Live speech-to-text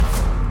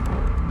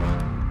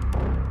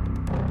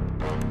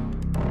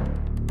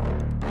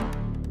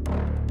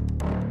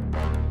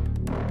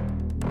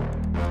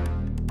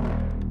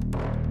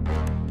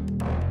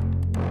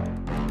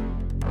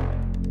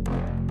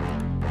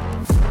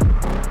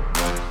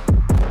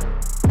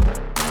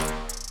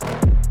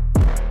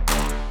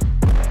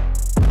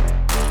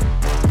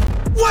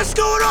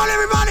going on,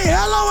 everybody?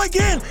 Hello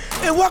again,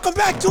 and welcome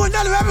back to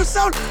another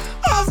episode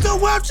of the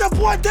Welch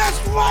Report. That's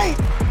right.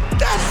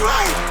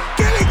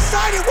 Get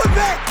excited. We're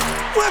back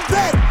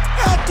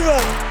after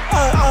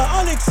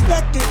an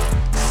unexpected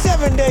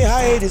 7-day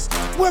hiatus.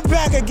 We're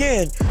back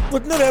again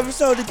with another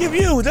episode to give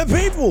you, the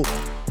people,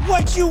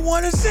 what you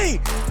want to see,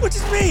 which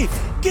is me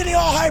getting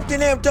all hyped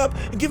and amped up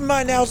and giving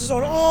my analysis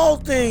on all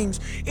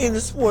things in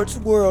the sports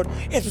world.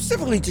 And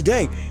specifically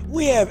today,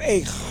 we have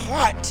a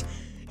hot,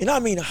 and I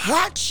mean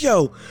hot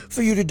show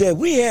for you today.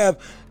 We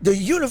have the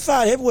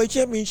Unified Heavyweight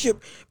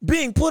Championship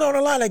being put on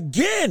the line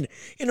again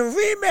in a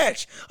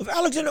rematch of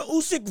Alexander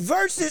Usyk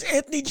versus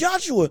Anthony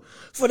Joshua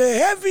for the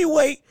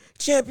Heavyweight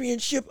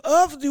Championship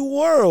of the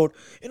world.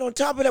 And on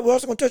top of that, we're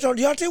also going to touch on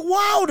Deontay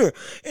Wilder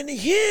and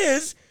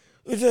his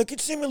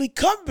seemingly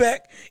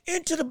comeback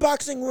into the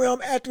boxing realm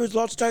after his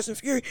loss to Tyson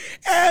Fury,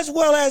 as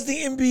well as the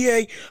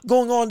NBA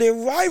going on their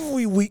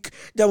rivalry week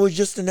that was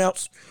just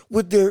announced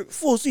with their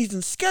full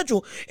season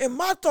schedule, and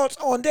my thoughts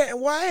on that and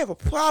why I have a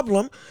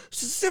problem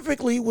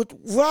specifically with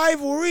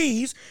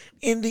rivalries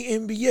in the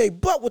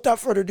NBA. But without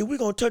further ado, we're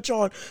going to touch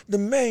on the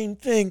main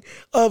thing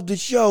of the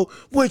show,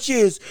 which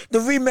is the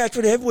rematch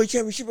for the Heavyweight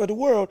Championship of the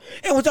world.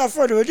 And without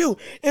further ado,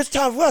 it's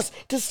time for us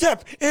to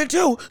step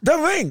into the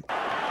ring.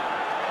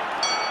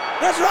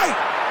 That's right.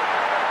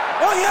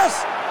 Oh,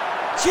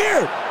 yes.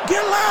 Cheer.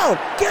 Get loud.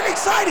 Get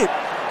excited.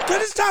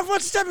 Because it's time for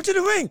us to step into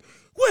the ring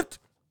with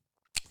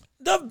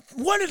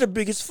one of the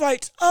biggest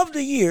fights of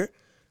the year.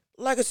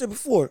 Like I said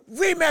before,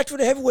 rematch for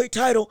the heavyweight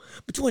title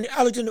between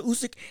Alexander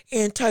Usyk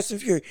and Tyson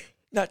Fury.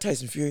 Not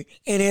Tyson Fury,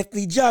 and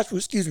Anthony Joshua,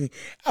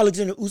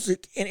 Alexander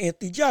Usyk and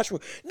Anthony Joshua.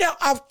 Now,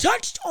 I've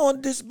touched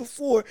on this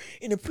before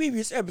in a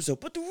previous episode,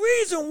 but the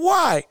reason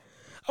why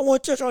I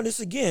want to touch on this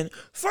again,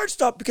 first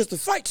off, because the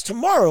fight's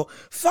tomorrow,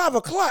 5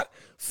 o'clock.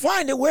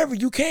 Find it wherever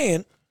you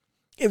can.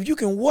 If you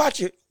can watch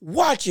it,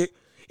 watch it.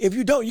 If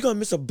you don't, you're going to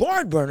miss a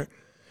barn burner.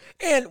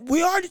 And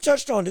we already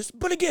touched on this,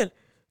 but again,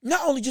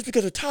 not only just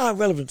because of time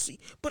relevancy,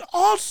 but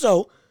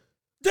also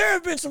there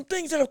have been some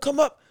things that have come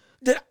up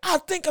that I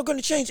think are going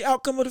to change the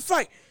outcome of the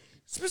fight.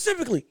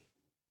 Specifically,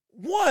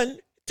 one,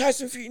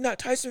 Tyson Fury, not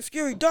Tyson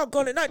Fury,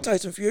 doggone it, not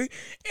Tyson Fury,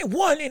 and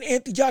one, in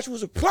Anthony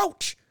Joshua's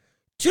approach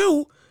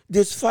to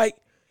this fight,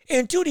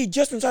 and two, the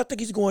adjustments I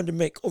think he's going to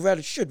make, or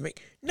rather should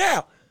make.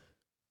 Now,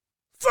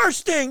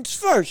 first things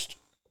first,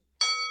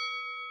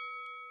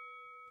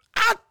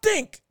 I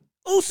think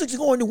Usyk's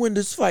going to win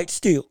this fight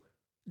still.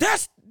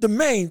 That's the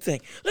main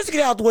thing. Let's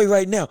get out of the way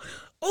right now.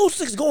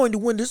 Usyk's going to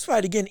win this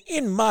fight again,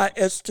 in my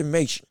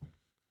estimation.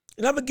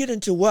 And I'm going to get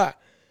into why.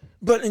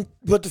 But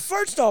the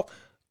first off,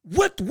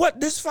 with what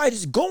this fight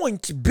is going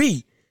to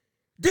be,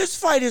 this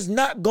fight is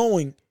not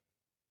going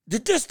the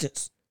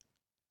distance.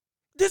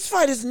 This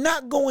fight is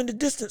not going the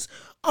distance,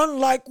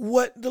 unlike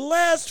what the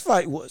last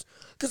fight was.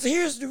 Because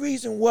here's the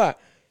reason why.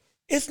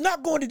 It's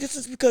not going the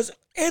distance because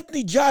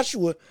Anthony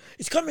Joshua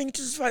is coming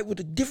into this fight with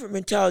a different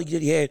mentality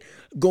that he had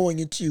going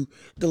into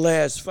the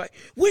last fight.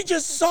 We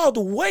just saw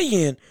the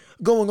weigh-in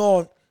going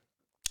on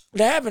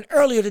that happened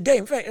earlier today.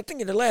 In fact, I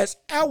think in the last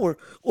hour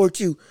or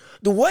two,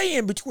 the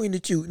weigh-in between the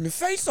two and the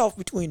face-off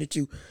between the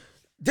two,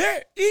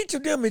 each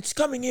of them is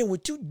coming in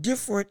with two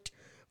different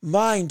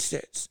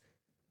mindsets.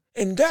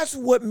 And that's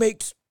what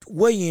makes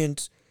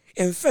weigh-ins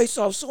and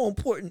face-offs so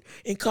important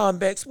in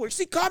combat sports.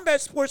 See,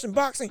 combat sports and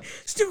boxing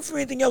is different from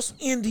anything else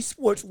in the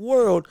sports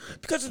world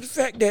because of the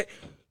fact that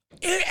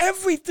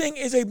everything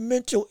is a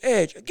mental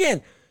edge.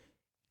 Again,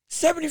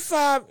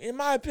 75, in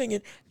my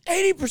opinion,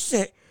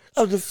 80%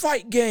 of the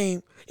fight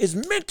game is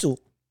mental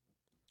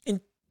and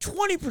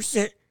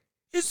 20%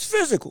 is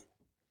physical.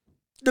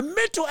 The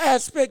mental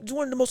aspect is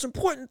one of the most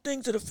important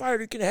things that a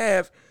fighter can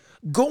have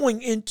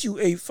going into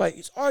a fight.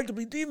 It's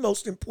arguably the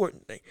most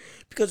important thing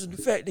because of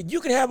the fact that you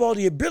can have all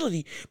the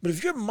ability, but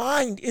if your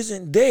mind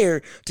isn't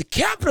there to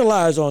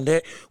capitalize on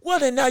that, well,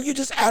 then now you're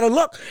just out of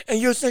luck and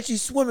you're essentially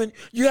swimming.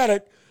 You got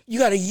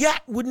a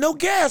yacht with no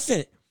gas in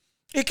it.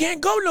 It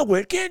can't go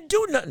nowhere. It can't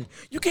do nothing.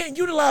 You can't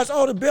utilize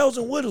all the bells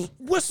and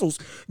whistles.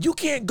 You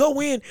can't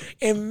go in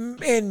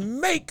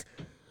and make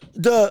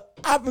the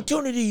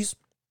opportunities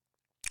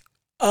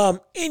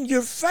in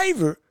your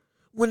favor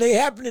when they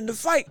happen in the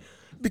fight,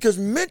 because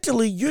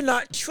mentally you're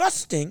not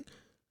trusting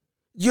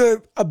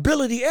your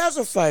ability as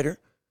a fighter,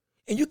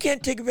 and you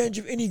can't take advantage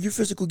of any of your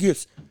physical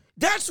gifts.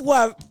 That's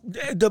why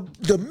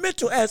the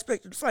mental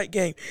aspect of the fight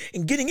game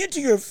and getting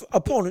into your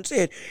opponent's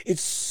head is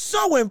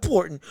so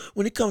important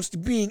when it comes to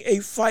being a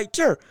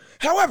fighter.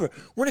 However,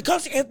 when it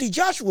comes to Anthony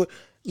Joshua,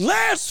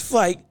 last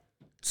fight,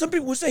 some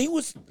people would say he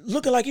was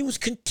looking like he was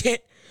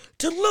content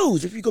to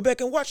lose. If you go back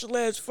and watch the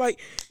last fight,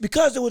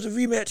 because there was a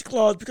rematch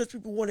clause,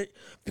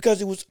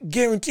 because it was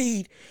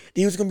guaranteed that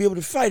he was going to be able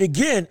to fight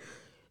again,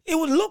 it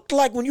would look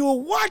like when you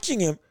were watching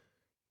him,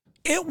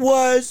 it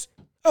was,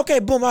 okay,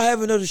 boom, I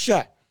have another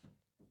shot.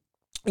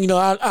 You know,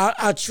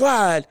 I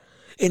tried,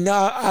 and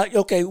now,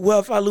 okay, well,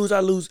 if I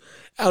lose,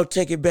 I'll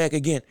take it back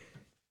again.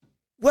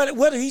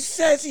 Whether he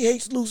says he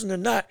hates losing or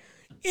not,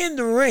 in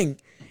the ring,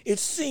 it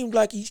seemed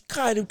like he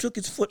kind of took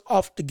his foot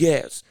off the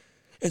gas.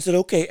 and said,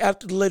 okay,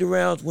 after the later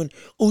rounds when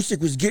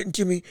Usyk was getting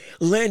to me,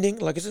 landing,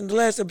 like I said in the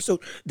last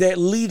episode, that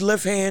lead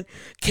left hand,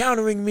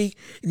 countering me,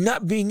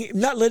 not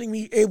letting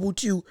me able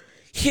to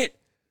hit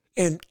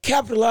and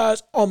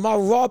capitalize on my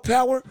raw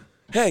power,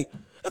 hey,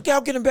 okay,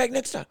 I'll get him back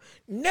next time.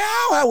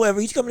 Now,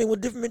 however, he's coming in with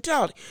a different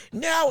mentality.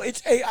 Now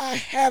it's a I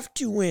have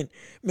to win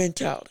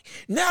mentality.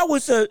 Now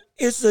it's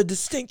a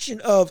distinction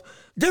of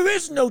there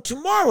is no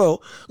tomorrow,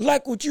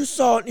 like what you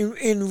saw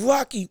in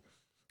Rocky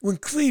when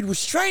Creed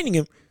was training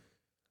him,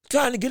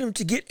 trying to get him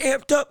to get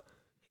amped up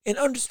and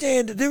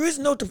understand that there is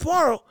no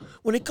tomorrow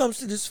when it comes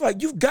to this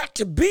fight. You've got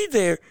to be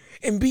there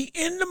and be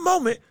in the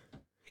moment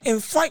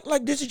and fight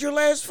like this is your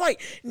last fight.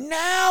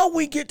 Now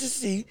we get to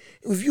see,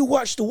 if you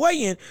watch the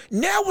weigh-in,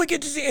 now we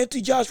get to see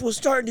Anthony Joshua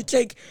starting to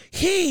take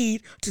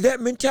heed to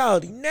that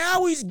mentality.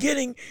 Now he's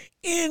getting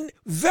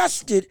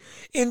invested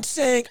in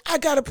saying, I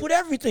got to put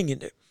everything in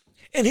there.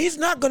 And he's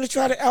not going to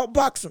try to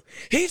outbox him.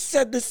 He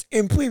said this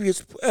in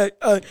previous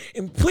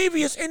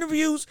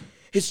interviews.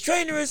 His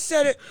trainer has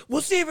said it.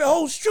 We'll see if it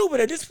holds true. But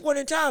at this point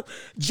in time,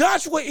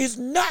 Joshua is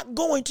not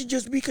going to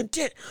just be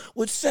content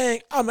with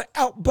saying, I'm going to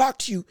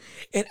outbox you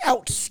and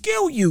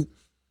outskill you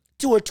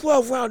to a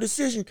 12-round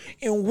decision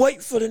and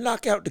wait for the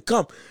knockout to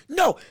come.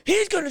 No,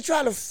 he's going to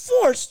try to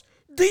force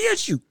the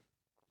issue.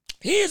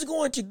 He is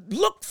going to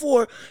look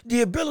for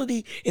the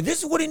ability, and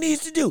this is what he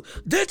needs to do.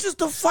 This is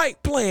the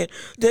fight plan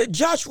that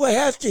Joshua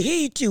has to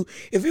heed to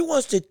if he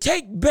wants to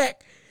take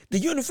back the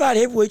Unified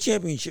Heavyweight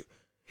Championship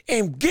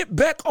and get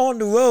back on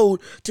the road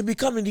to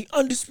becoming the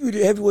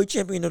undisputed heavyweight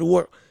champion of the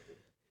world.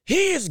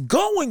 He is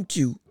going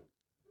to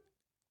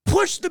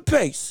push the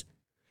pace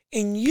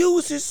and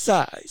use his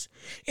size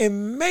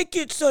and make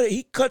it so that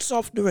he cuts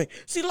off the ring.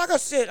 See, like I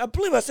said, I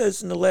believe I said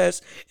this in the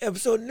last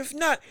episode, and if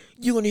not,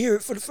 you're going to hear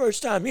it for the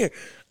first time here.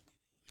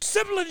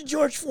 Similar to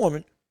George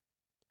Foreman,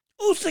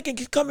 Usyk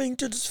is coming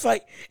into this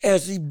fight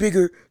as the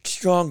bigger,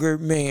 stronger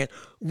man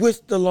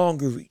with the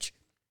longer reach.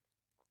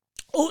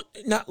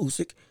 Not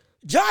Usyk.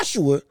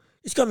 Joshua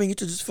is coming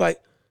into this fight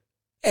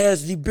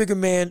as the bigger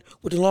man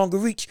with the longer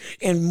reach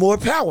and more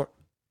power.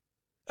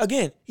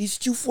 Again, he's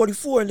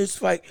 244 in this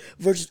fight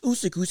versus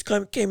Usyk, who's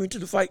came into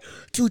the fight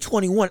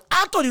 221.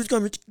 I thought he was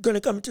going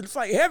to come into the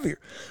fight heavier.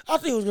 I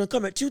thought he was going to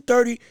come at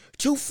 230,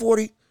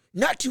 240,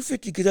 not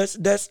 250, because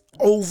that's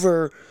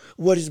over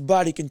what his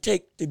body can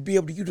take to be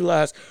able to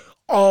utilize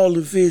all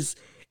of his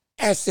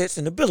assets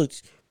and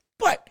abilities.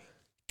 But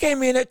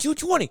came in at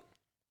 220,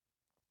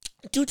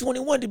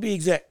 221 to be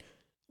exact,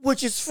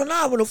 which is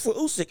phenomenal for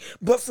Usyk.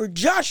 But for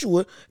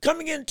Joshua,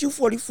 coming in at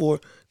 244,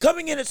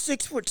 coming in at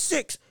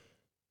 6'6",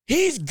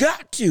 he's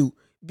got to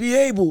be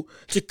able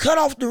to cut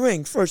off the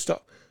ring, first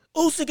off.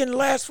 Usyk in the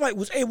last fight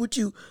was able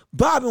to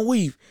bob and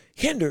weave,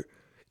 hinder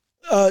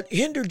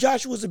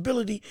Joshua's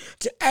ability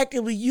to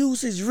actively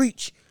use his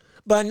reach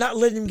by not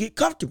letting him get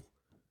comfortable.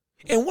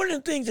 And one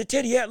of the things that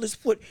Teddy Atlas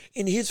put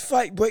in his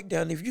fight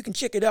breakdown, if you can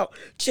check it out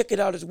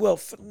as well.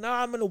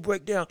 Phenomenal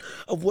breakdown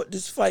of what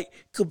this fight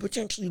could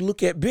potentially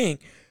look at being.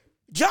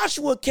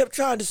 Joshua kept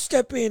trying to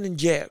step in and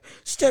jab,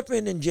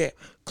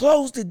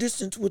 close the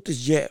distance with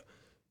his jab.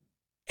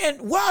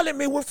 And while it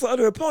may work for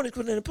other opponents,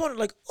 with an opponent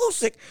like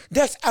Usyk,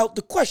 that's out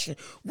the question.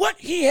 What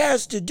he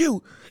has to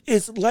do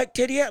is, like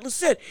Teddy Atlas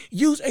said,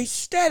 use a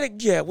static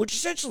jab, which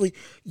essentially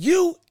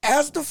you,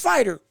 as the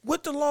fighter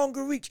with the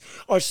longer reach,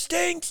 are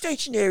staying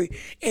stationary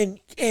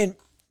and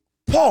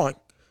pawing,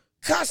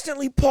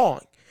 constantly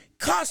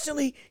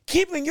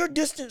keeping your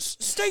distance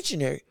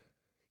stationary,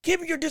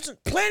 keeping your distance,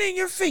 planting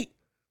your feet,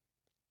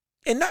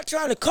 and not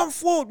trying to come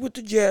forward with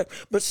the jab,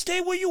 but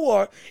stay where you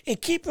are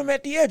and keep him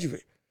at the edge of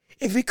it.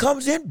 If he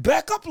comes in,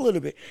 back up a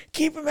little bit.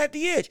 Keep him at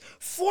the edge.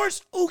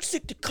 Force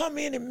Usyk to come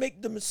in and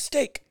make the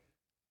mistake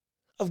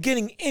of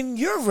getting in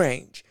your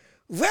range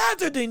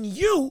rather than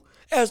you,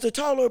 as the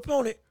taller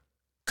opponent,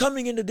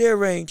 coming into their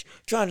range,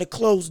 trying to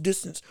close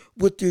distance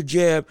with your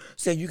jab,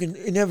 saying you can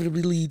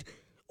inevitably lead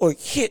or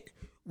hit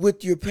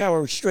with your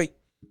power straight.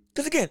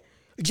 Because again,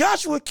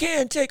 Joshua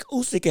can take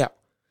Usyk out.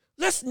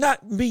 Let's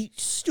not be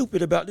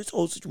stupid about this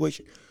whole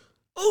situation.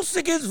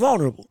 Usyk is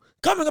vulnerable.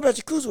 Coming up as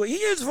a cruiserweight, he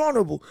is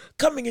vulnerable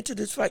coming into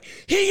this fight.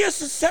 He is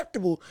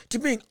susceptible to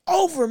being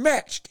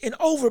overmatched and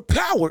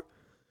overpowered.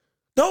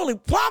 The only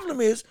problem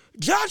is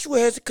Joshua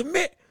has to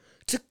commit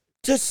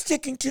to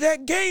sticking to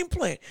that game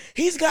plan.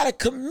 He's got to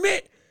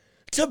commit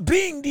to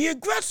being the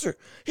aggressor.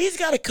 He's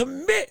got to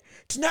commit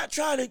to not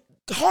trying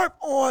to harp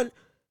on,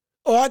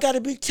 oh, I got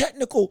to be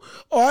technical,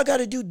 or I got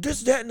to do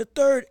this, that, and the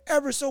third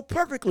ever so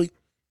perfectly.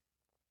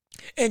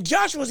 And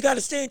Joshua's got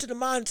to stay into the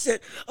mindset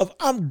of,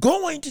 I'm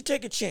going to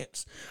take a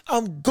chance.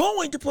 I'm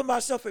going to put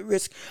myself at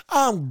risk.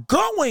 I'm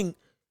going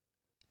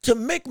to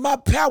make my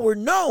power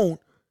known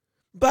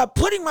by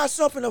putting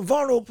myself in a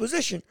vulnerable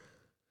position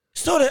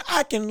so that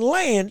I can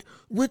land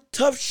with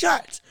tough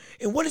shots.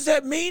 And what does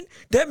that mean?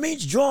 That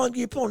means drawing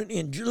the opponent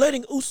in,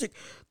 letting Usyk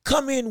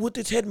come in with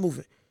his head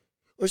moving.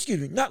 Or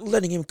excuse me, not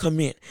letting him come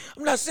in.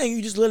 I'm not saying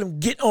you just let him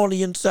get on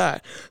the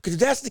inside, because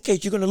if that's the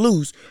case, you're going to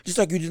lose, just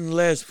like you did in the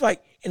last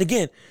fight. And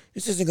again,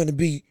 this isn't going to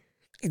be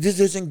This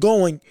isn't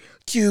going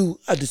to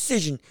a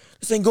decision.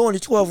 This ain't going to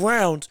 12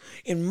 rounds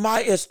in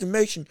my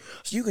estimation.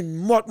 So you can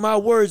mark my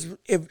words,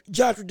 if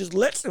Joshua just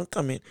lets him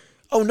come in,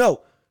 oh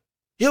no,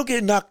 he'll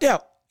get knocked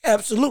out.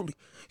 Absolutely.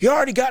 He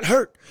already got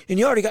hurt and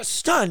he already got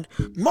stunned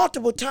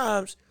multiple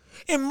times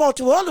in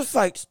multiple other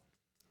fights.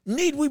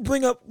 Need we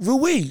bring up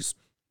Ruiz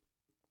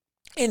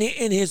in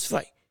his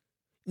fight?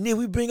 Need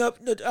we bring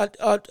up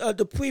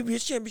the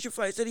previous championship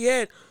fights that he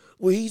had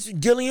where he's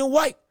Dillian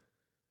White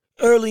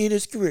early in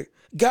his career?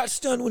 Got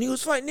stunned when he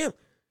was fighting him.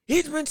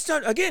 He's been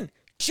stunned again.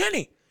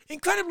 Chinny,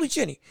 incredibly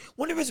chinny.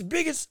 One of his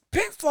biggest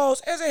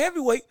pitfalls as a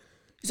heavyweight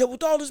is that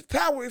with all his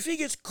power, if he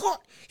gets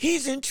caught,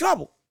 he's in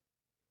trouble.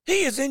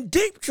 He is in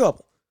deep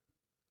trouble.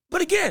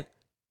 But again,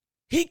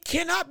 he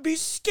cannot be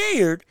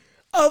scared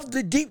of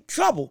the deep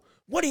trouble.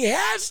 What he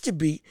has to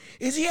be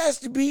is he has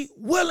to be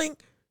willing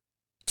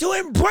to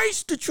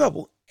embrace the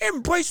trouble,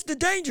 embrace the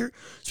danger,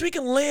 so he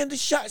can land the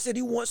shots that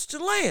he wants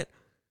to land.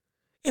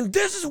 And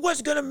this is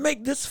what's going to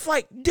make this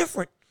fight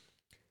different.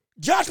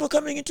 Joshua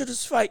coming into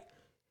this fight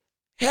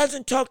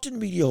hasn't talked to the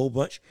media a whole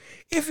bunch.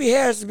 If he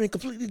has, been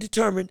completely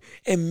determined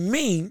and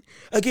mean,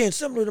 again,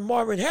 similar to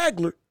Marvin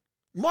Hagler,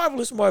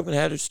 marvelous Marvin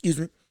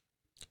Hagler,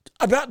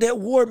 about that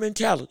war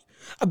mentality,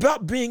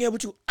 about being able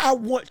to, I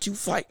want to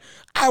fight,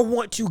 I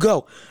want to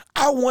go,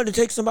 I want to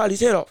take somebody's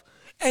head off.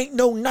 Ain't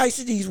no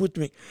niceties with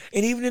me.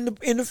 And even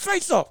in the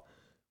face-off,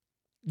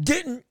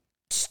 didn't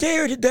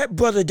stare that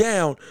brother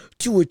down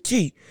to a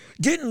T.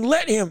 Didn't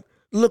let him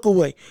look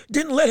away.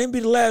 Didn't let him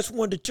be the last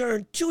one to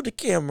turn to the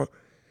camera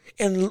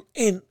and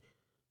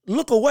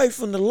look away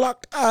from the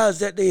locked eyes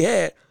that they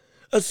had.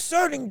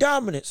 Asserting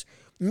dominance,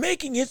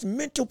 making his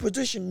mental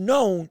position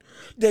known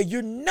that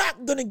you're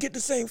not going to get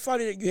the same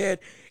fighter that you had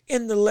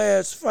in the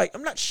last fight.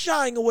 I'm not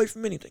shying away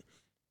from anything.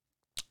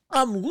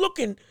 I'm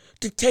looking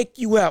to take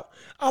you out.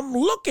 I'm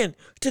looking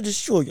to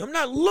destroy you. I'm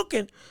not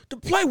looking to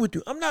play with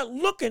you. I'm not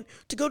looking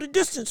to go the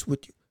distance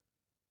with you.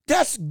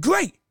 That's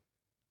great.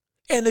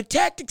 And the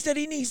tactics that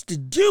he needs to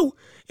do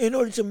in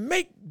order to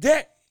make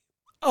that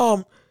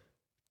in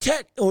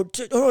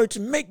order to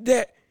make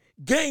that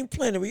game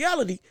plan a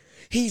reality,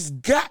 he's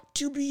got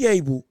to be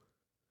able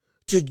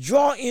to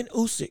draw in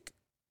Usyk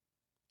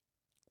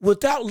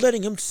without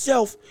letting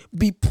himself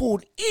be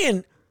pulled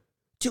in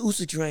to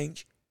Usyk's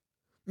range.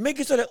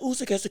 Making so that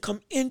Usyk has to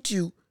come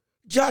into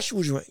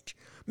Joshua's range.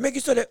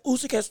 Making so that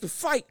Usyk has to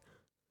fight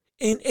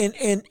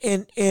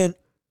and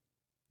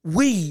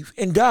weave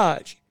and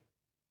dodge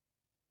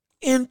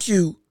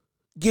into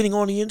getting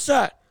on the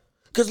inside.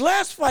 Because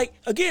last fight,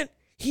 again,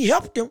 he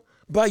helped him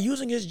by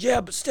using his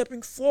jab, but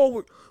stepping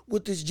forward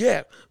with his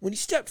jab. When he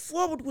stepped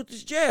forward with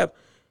his jab,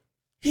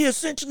 he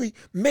essentially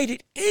made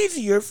it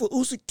easier for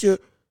Usyk to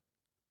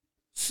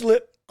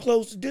slip,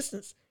 close the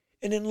distance,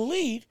 and then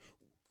lead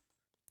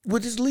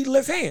with his lead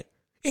left hand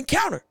and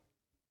counter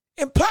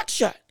and pot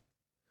shot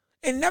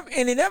and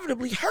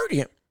inevitably hurt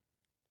him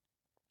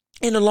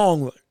in the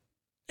long run.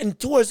 And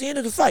towards the end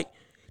of the fight,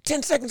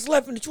 10 seconds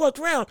left in the 12th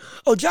round,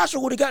 Joshua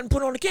would have gotten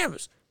put on the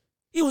canvas.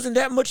 He was in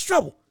that much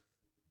trouble.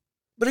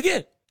 But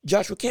again,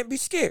 Joshua can't be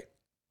scared.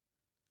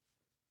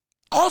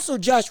 Also,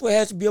 Joshua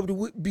has to be able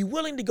to be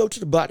willing to go to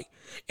the body.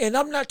 And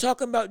I'm not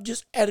talking about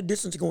just at a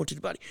distance going to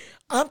the body.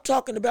 I'm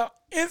talking about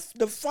if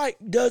the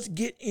fight does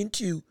get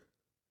into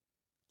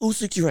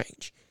Usyk's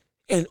range,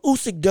 and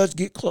Usyk does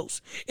get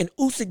close, and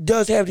Usyk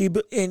does have the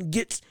ability and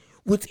gets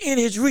within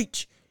his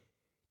reach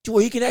to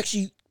where he can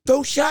actually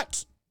throw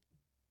shots,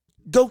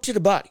 go to the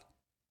body.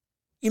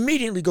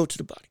 Immediately go to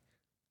the body.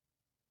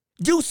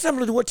 Do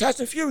similar to what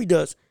Tyson Fury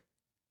does.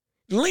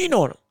 Lean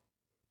on him.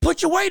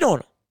 Put your weight on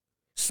him.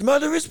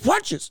 Smother his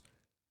punches.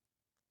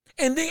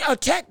 And then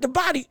attack the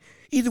body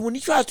either when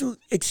he tries to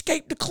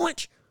escape the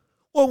clinch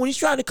or when he's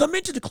trying to come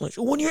into the clinch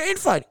or when you're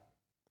infighting.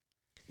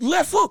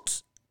 Left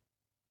hooks.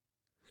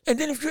 And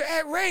then if you're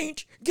at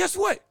range, guess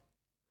what?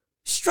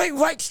 Straight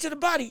rights to the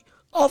body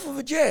off of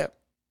a jab.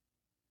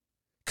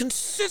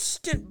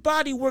 Consistent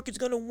body work is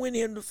going to win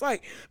him the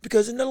fight.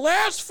 Because in the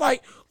last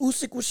fight,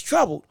 Usyk was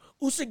troubled.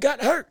 Usyk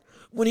got hurt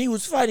when he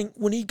was fighting,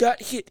 when he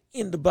got hit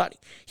in the body.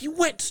 He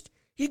winced.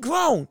 He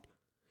groaned.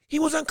 He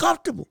was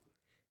uncomfortable.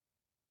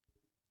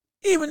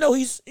 Even though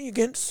he's,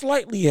 again,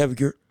 slightly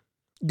heavier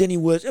than he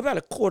was, about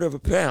a quarter of a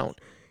pound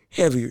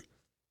heavier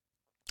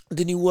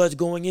than he was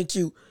going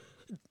into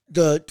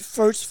the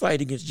first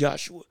fight against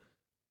Joshua.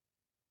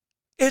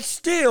 It's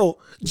still,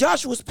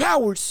 Joshua's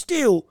power is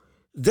still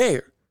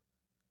there.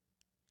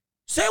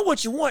 Say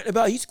what you want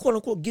about he's quote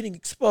unquote getting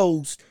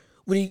exposed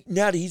now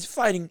that he's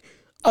fighting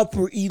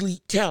upper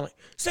elite talent.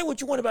 Say what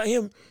you want about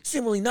him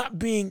seemingly not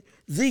being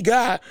the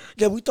guy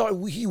that we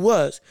thought he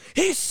was.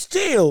 He's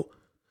still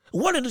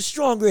one of the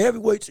stronger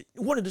heavyweights,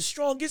 one of the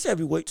strongest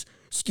heavyweights,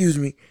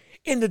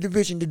 in the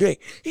division today.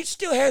 He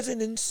still has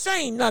an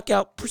insane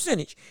knockout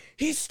percentage.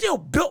 He's still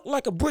built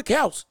like a brick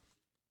house.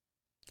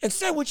 And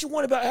say what you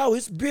want about how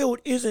his build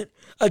isn't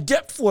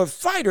adept for a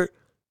fighter.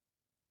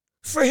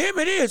 For him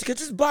it is, because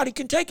his body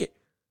can take it.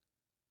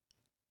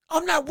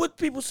 I'm not with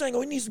people saying,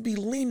 oh, he needs to be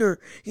leaner.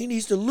 He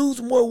needs to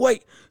lose more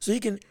weight so he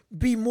can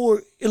be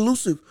more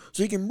elusive,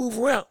 so he can move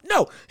around.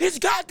 No, he's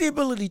got the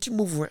ability to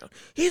move around.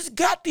 He's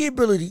got the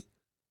ability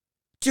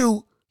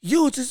to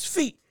use his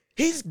feet.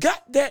 He's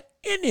got that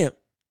in him.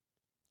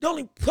 The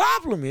only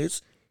problem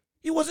is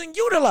he wasn't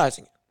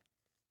utilizing it.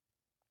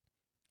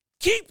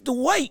 Keep the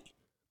weight,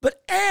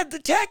 but add the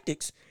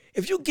tactics.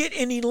 If you get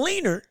any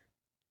leaner,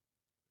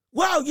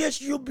 well,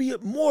 yes, you'll be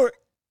more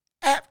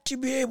apt to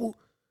be able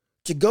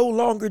to go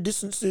longer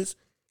distances.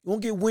 You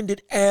won't get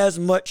winded as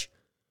much.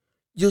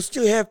 You'll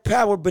still have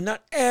power, but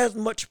not as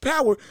much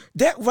power.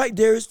 That right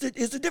there is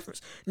the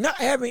difference. Not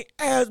having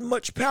as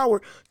much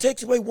power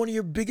takes away one of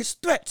your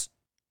biggest threats.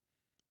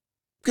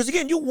 Because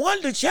again, you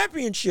won the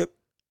championship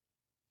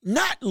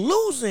not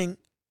losing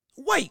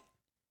weight.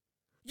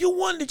 You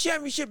won the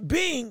championship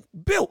being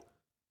built.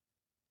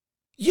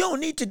 You don't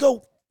need to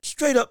go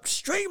straight up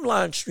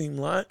streamline.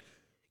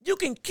 You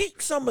can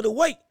keep some of the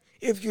weight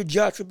if you're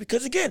Joshua,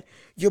 because again,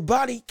 your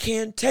body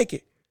can take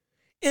it.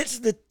 It's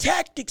the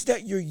tactics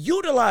that you're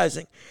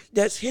utilizing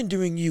that's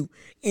hindering you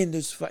in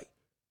this fight.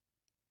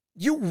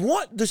 You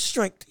want the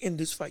strength in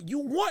this fight. You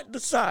want the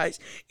size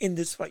in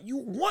this fight. You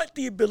want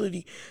the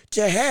ability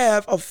to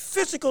have a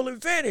physical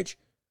advantage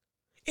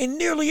in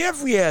nearly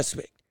every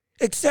aspect,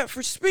 except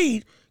for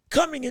speed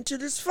coming into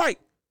this fight.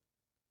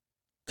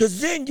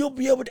 Because then you'll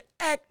be able to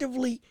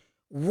actively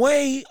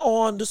weigh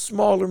on the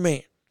smaller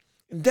man.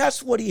 And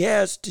that's what he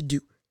has to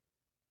do.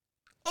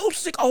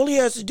 Usyk, all he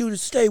has to do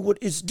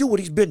is do what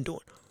he's been doing.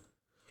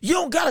 You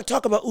don't got to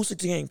talk about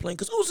Usyk's game plan,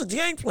 because Usyk's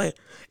game plan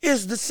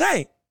is the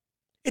same.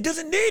 It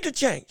doesn't need to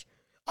change.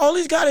 All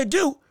he's got to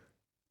do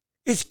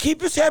is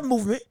keep his head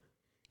movement,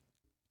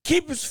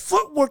 keep his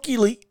footwork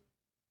elite,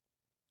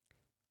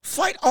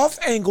 fight off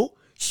angle,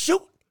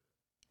 shoot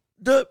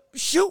the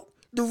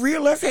rear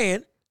left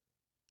hand,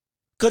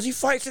 because he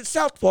fights at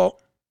southpaw,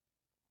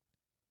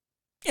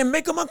 and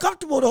make him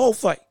uncomfortable the whole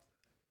fight.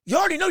 You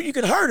already know you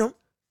can hurt him,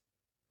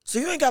 so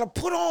you ain't got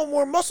to put on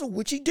more muscle,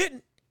 which he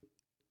didn't.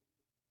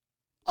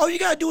 All you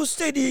got to do is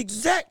stay the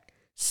exact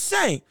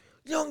same.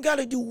 You don't got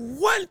to do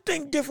one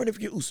thing different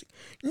if you're Usyk.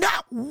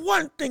 Not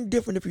one thing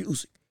different if you're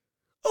Usyk.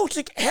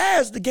 Usyk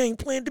has the game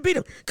plan to beat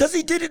him because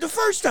he did it the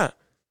first time.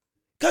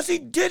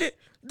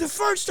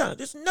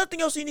 There's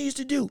nothing else he needs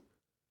to do.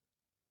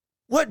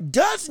 What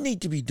does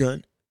need to be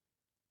done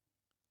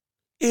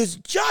is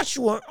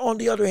Joshua, on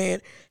the other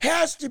hand,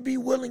 has to be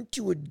willing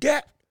to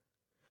adapt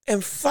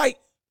and fight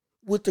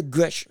with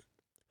aggression.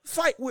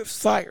 Fight with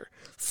fire.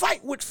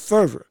 Fight with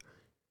fervor.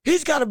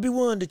 He's got to be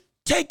willing to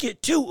take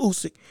it to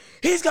Usyk.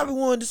 He's got to be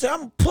willing to say, I'm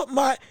going to put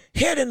my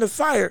head in the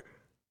fire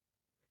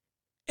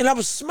and I'm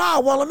going to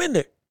smile while I'm in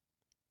there.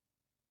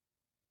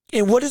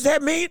 And what does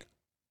that mean?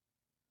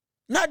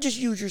 Not just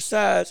use your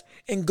size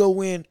and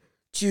go in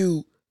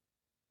to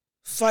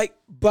fight,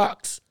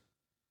 box,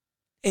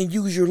 and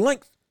use your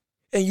length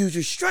and use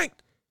your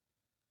strength,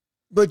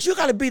 but you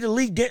got to be the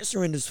lead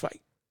dancer in this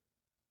fight.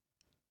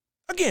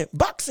 Again,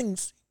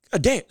 boxing's a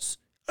dance,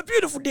 a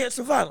beautiful dance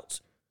of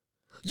violence.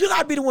 You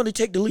got to be the one to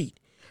take the lead.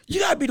 You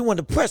got to be the one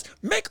to press.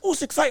 Make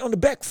Usyk fight on the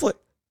back foot.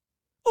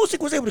 Usyk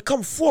was able to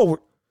come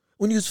forward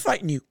when he was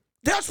fighting you.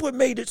 That's what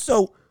made him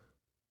so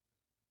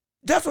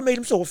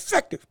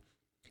effective.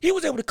 He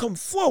was able to come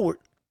forward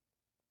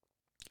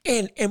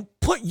and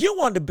put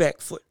you on the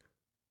back foot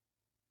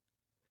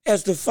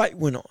as the fight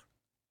went on.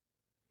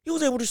 He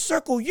was able to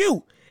circle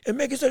you and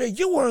make it so that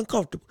you were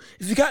uncomfortable.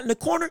 If you got in the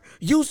corner,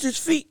 used his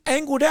feet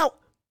angled out,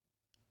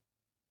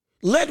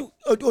 led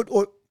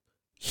or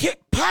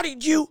hit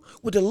potted you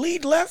with the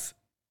lead left,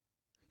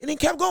 and then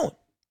kept going.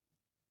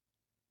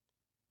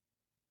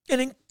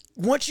 And then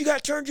once you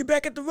got turned your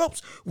back at the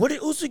ropes, what did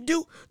Usyk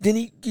do? Then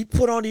he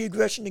put on the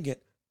aggression again.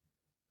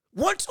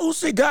 Once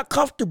Usyk got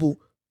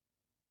comfortable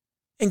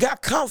and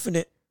got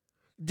confident,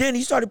 then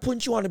he started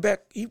putting you on the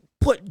back. He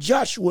put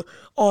Joshua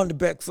on the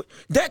back foot.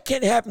 That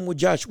can't happen with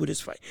Joshua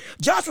this fight.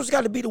 Joshua's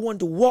got to be the one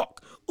to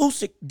walk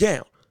Usyk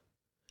down.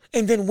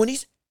 And then when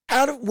he's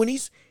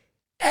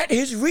at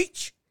his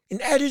reach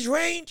and at his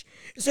range,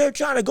 instead of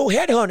trying to go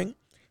headhunting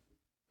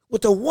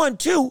with a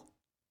 1-2,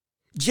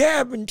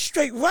 jab and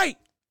straight right,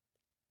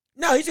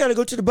 now he's got to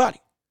go to the body.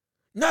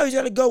 Now he's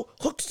got to go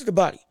hooks to the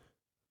body.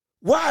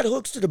 Wide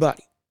hooks to the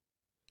body.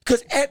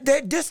 Because at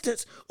that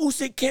distance,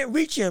 Usyk can't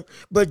reach him,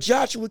 but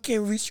Joshua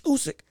can reach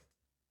Usyk.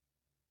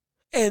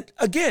 And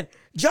again,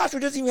 Joshua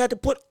doesn't even have to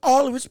put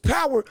all of his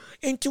power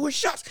into his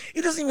shots.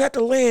 He doesn't even have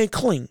to land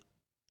clean.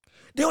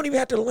 They don't even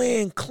have to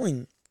land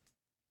clean.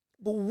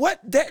 But what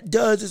that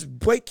does is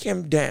break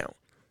him down.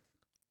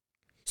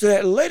 So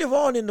that later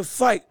on in the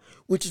fight,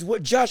 which is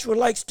what Joshua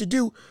likes to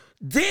do,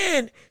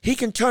 then he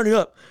can turn it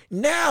up.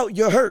 Now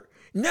you're hurt.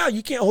 Now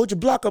you can't hold your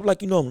block up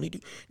like you normally do.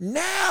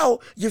 Now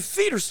your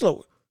feet are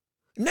slower.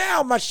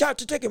 Now my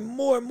shots are taking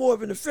more and more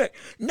of an effect.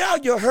 Now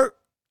you're hurt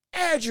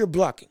as you're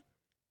blocking.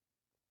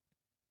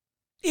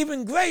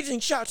 Even grazing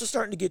shots are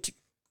starting to get to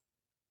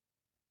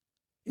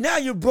you. Now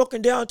you're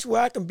broken down to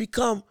where I can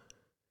become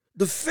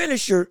the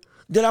finisher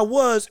that I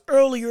was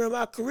earlier in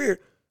my career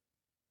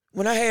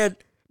when I had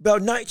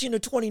about 19 or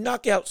 20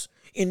 knockouts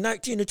in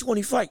 19 or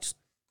 20 fights.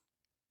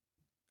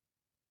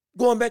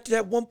 Going back to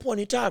that one point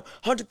in time,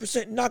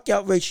 100%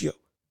 knockout ratio.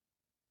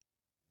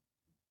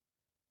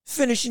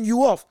 Finishing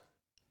you off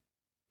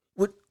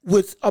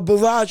with a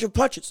barrage of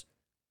punches.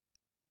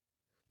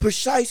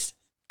 Precise,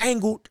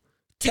 angled,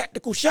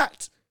 tactical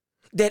shots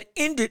that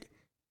ended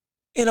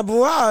in a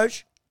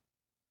barrage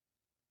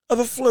of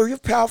a flurry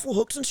of powerful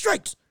hooks and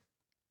strikes.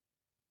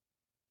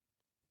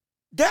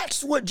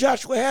 That's what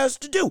Joshua has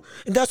to do,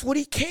 and that's what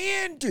he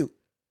can do.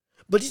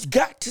 But he's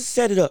got to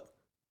set it up.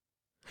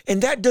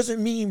 And that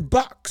doesn't mean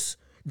box.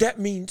 That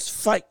means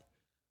fight.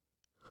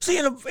 See,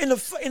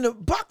 in a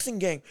boxing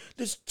game,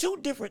 there's two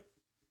different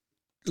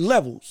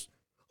levels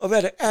of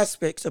other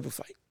aspects of a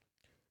fight.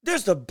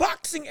 There's the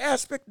boxing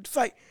aspect of the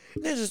fight.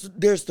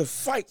 There's the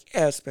fight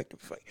aspect of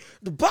the fight.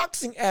 The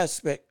boxing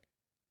aspect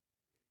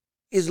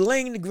is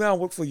laying the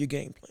groundwork for your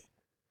game plan.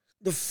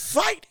 The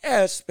fight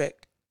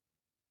aspect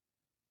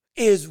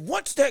is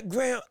once that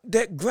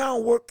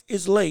groundwork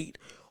is laid,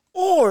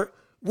 or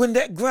when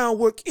that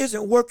groundwork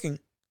isn't working,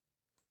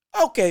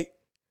 okay,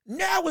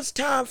 now it's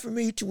time for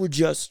me to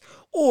adjust,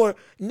 or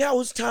now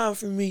it's time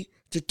for me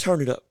to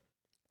turn it up,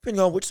 depending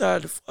on which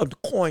side of the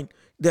coin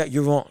that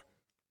you're on.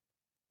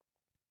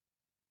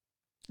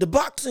 The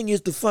boxing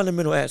is the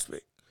fundamental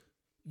aspect.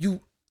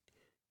 You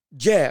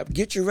jab,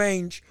 get your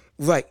range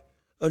right,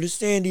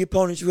 understand the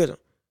opponent's rhythm,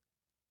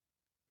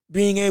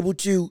 being able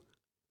to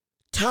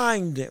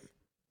time them,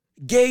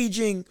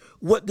 gauging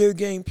what their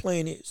game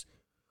plan is.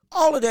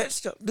 All of that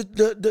stuff,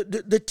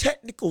 the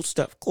technical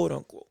stuff, quote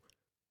unquote.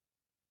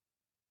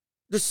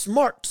 The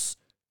smarts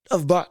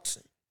of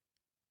boxing.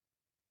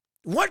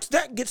 Once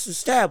that gets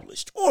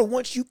established, or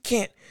once you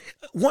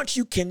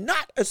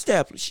cannot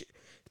establish it,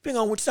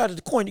 depending on which side of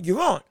the coin that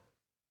you're on,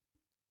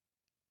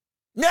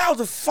 now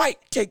the fight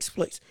takes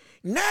place.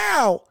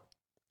 Now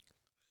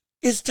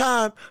it's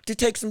time to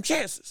take some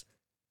chances.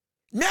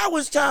 Now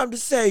it's time to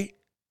say,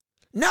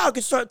 now I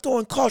can start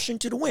throwing caution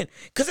to the wind.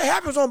 Because it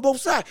happens on both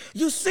sides.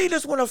 You see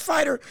this when a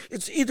fighter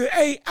is either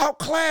A,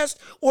 outclassed,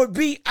 or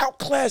B,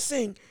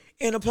 outclassing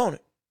an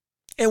opponent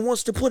and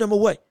wants to put him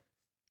away.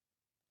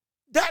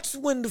 That's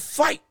when the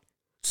fight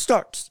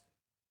starts.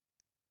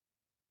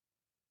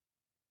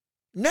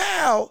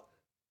 Now,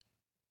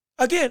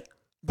 again,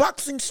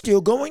 boxing's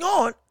still going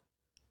on,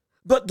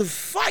 but the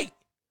fight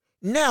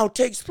now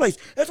takes place.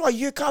 That's why you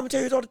hear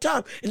commentators all the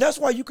time, and that's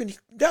why you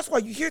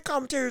hear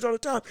commentators all the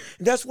time,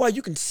 and that's why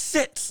you can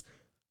sense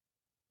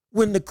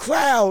when the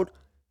crowd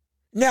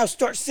now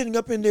starts sitting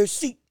up in their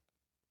seat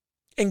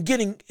and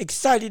getting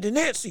excited and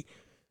antsy,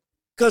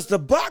 because the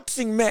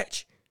boxing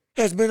match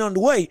has been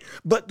underway,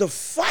 but the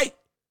fight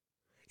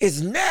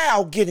is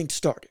now getting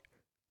started.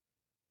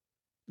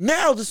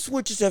 Now the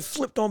switches have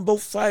flipped on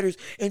both fighters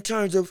in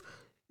terms of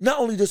not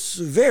only the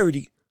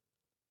severity,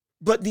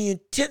 but the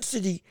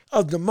intensity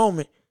of the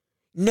moment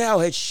now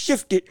has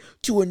shifted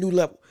to a new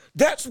level.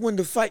 That's when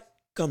the fight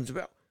comes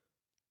about.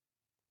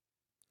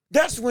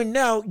 That's when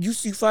now you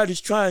see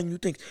fighters trying new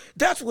things.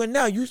 That's when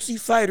now you see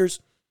fighters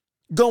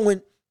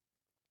going,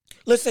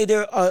 let's say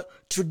they're a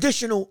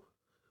traditional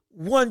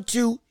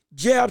 1-2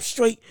 jab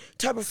straight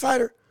type of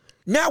fighter.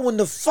 Now when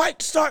the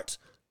fight starts,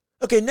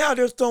 okay, now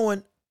they're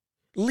throwing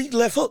lead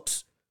left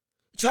hooks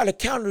to try to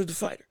counter the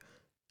fighter.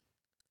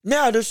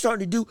 Now they're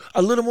starting to do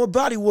a little more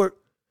body work,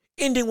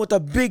 ending with a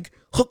big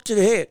hook to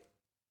the head.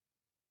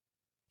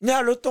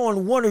 Now they're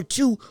throwing 1 or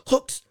 2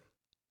 hooks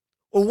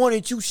or 1 or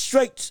 2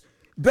 straights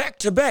back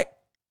to back,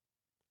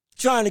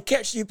 trying to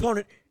catch the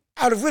opponent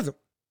out of rhythm.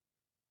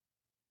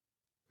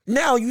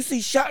 Now you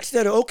see shots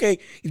that are, okay,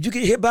 if you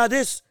get hit by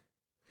this,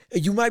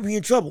 you might be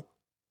in trouble,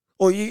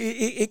 or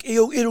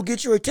it'll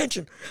get your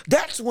attention.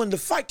 That's when the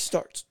fight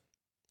starts.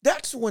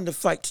 That's when the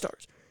fight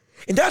starts.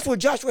 And that's what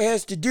Joshua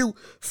has to do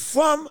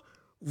from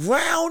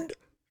round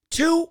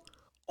 2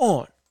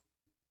 on.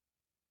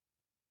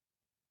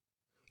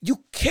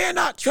 You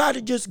cannot try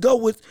to just go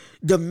with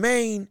the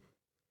main,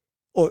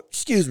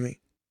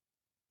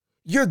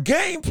 your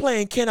game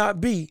plan cannot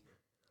be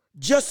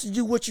just to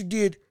do what you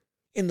did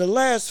in the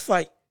last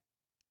fight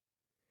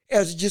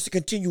as just a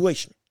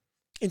continuation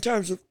in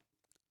terms of,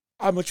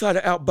 I'm going to try to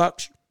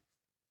outbox you.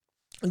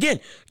 Again,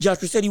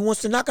 Joshua said he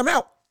wants to knock him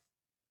out.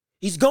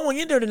 He's going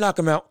in there to knock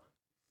him out.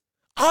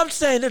 I'm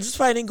saying that this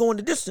fight ain't going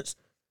the distance.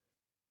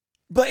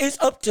 But it's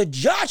up to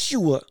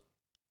Joshua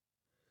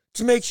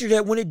to make sure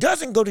that when it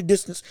doesn't go the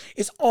distance,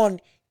 it's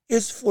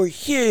for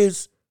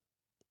his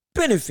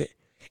benefit.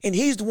 And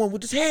he's the one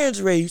with his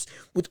hands raised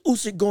with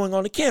Usyk going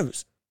on the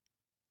canvas.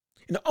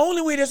 And the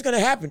only way that's going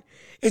to happen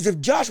is if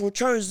Joshua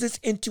turns this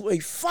into a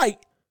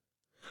fight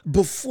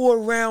before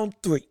round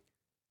 3.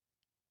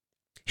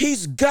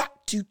 He's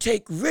got to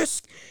take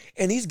risk,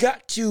 and he's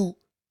got to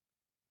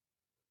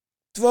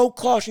throw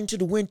caution to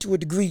the wind to a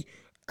degree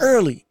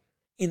early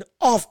and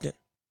often.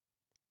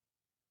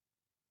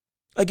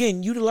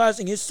 Again,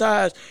 utilizing his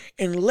size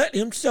and let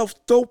himself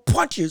throw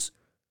punches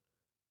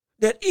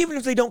that even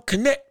if they don't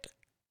connect,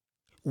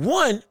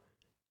 1,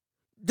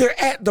 they're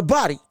at the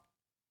body.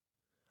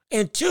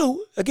 And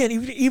 2, again,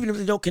 even if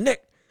they don't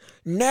connect,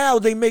 now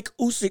they make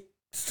Usyk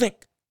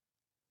think.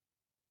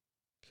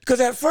 Because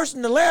at first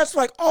in the last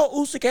fight,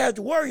 all Usyk had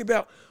to worry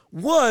about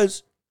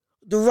was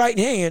the right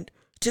hand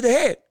to the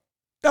head.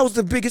 That was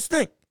the biggest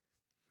thing.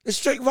 The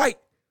straight right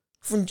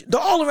from the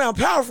all-around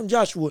power from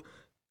Joshua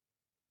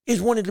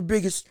is one of the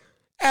biggest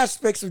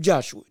aspects of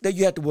Joshua that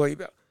you have to worry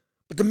about.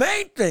 But the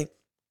main thing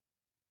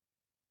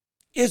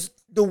is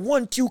the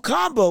 1-2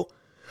 combo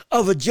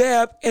of a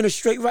jab and a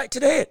straight right to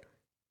the head.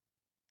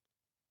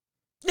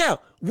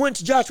 Now,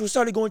 once Joshua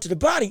started going to the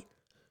body,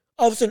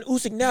 all of a sudden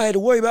Usyk now had to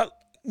worry about,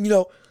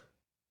 oh,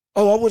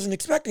 I wasn't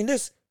expecting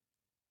this.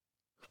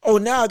 Oh,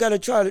 now I got to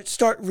try to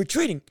start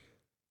retreating.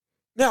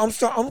 Now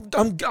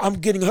I'm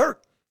getting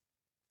hurt.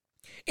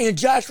 And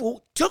Joshua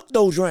took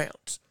those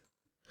rounds.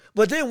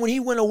 But then when he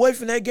went away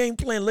from that game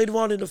plan later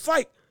on in the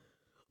fight,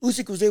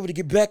 Usyk was able to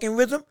get back in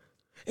rhythm.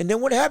 And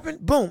then what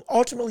happened? Boom.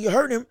 Ultimately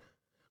hurt him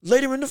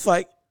later in the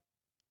fight.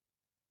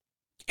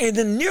 And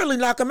then nearly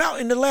knock him out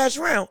in the last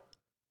round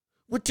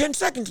with 10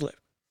 seconds left.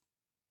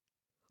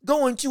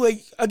 Going to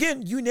a,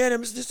 again,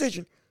 unanimous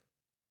decision.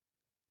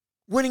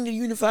 Winning the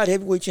unified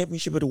heavyweight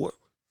championship of the world.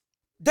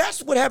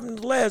 That's what happened in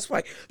the last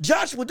fight.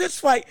 Joshua, this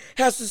fight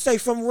has to say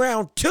from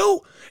round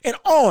 2 and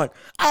on,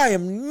 I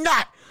am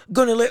not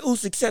going to let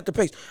Usyk set the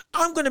pace.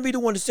 I'm going to be the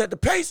one to set the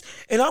pace,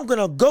 and I'm going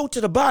to go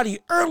to the body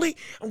early.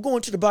 I'm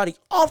going to the body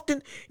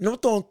often, and I'm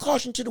throwing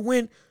caution to the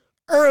wind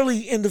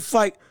early in the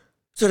fight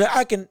so that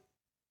I can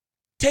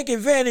take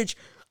advantage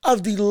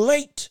of the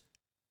late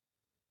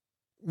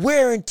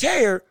wear and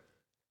tear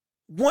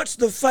once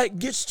the fight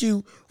gets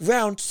to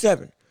round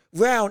 7,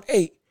 round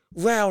 8,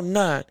 round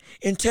 9,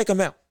 and take them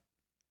out.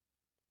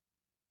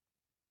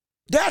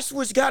 That's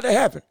what's got to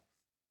happen.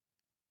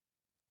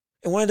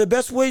 And one of the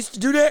best ways to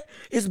do that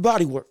is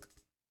body work.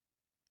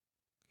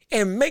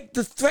 And make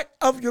the threat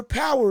of your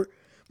power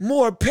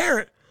more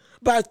apparent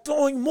by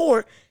throwing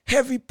more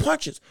heavy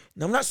punches.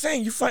 Now, I'm not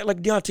saying you fight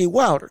like Deontay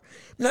Wilder.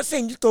 I'm not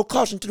saying you throw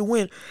caution to the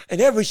wind and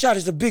every shot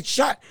is a big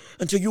shot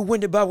until you're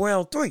winded by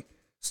round 3.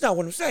 That's not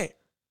what I'm saying.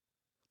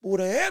 But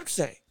what I am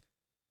saying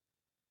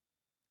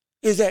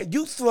is that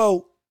you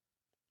throw,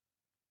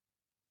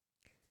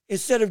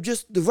 instead of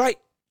just the right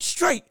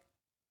straight,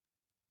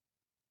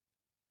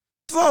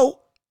 throw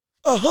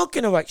a hook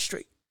in the right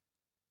straight.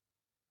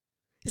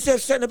 Instead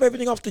of setting up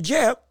everything off the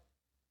jab,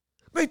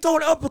 maybe throw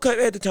an uppercut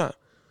at the time.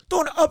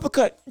 Throw an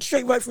uppercut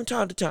straight right from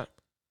time to time.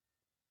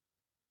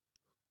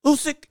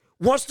 Usyk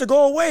wants to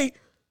go away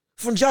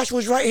from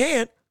Joshua's right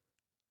hand.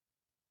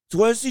 So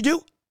what does he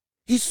do?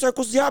 He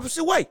circles the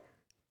opposite way.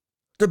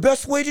 The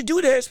best way to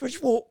do that,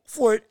 especially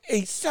for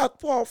a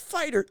southpaw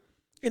fighter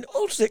in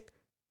Usyk,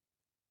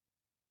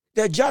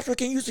 that Joshua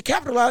can use to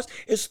capitalize,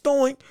 is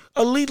throwing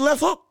a lead left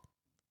hook.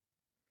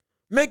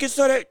 Make it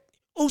so that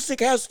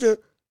Usyk has to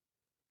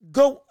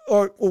go,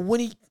 or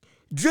when he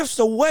drifts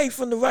away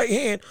from the right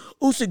hand,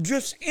 Usyk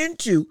drifts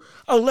into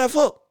a left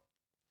hook,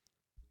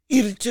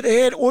 either to the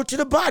head or to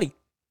the body.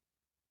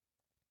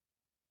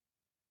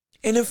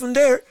 And then from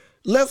there,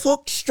 left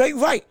hook, straight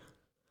right.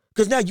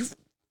 Because now you've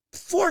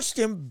forced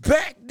him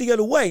back the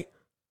other way,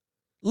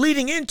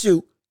 leading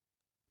into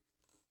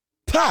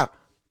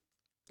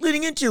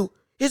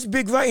his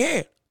big right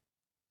hand.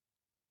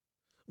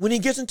 When he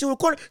gets into a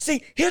corner,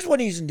 see, here's what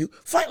he needs to do.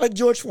 Fight like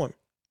George Foreman.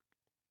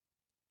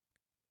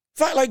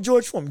 Fight like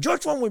George Foreman.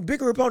 George Foreman with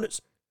bigger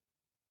opponents.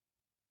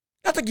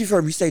 I think you've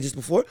heard me say this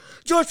before.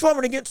 George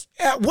Foreman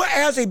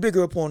as a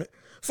bigger opponent,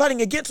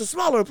 fighting against a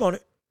smaller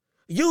opponent,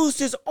 used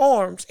his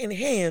arms and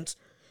hands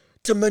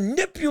to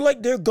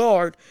manipulate their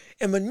guard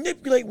and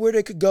manipulate where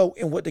they could go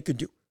and what they could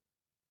do.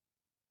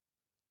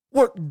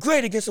 Worked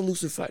great against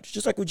elusive fighters,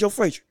 just like with Joe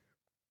Frazier.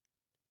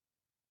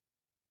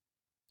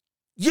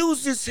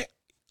 Used his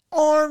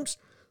arms,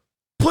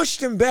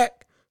 pushed him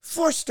back,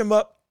 forced him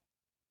up,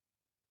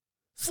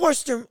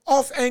 forced him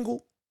off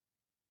angle,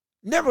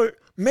 never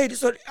made it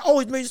so,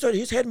 always made it so that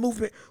his head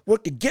movement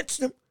worked against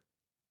him,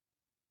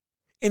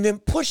 and then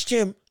pushed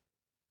him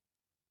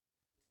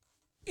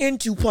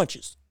into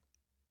punches.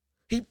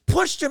 He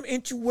pushed him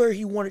into where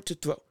he wanted to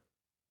throw.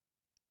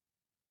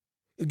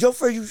 If Joe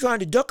Frazier was trying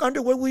to duck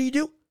under, what would he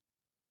do?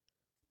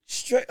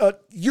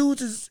 Use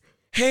his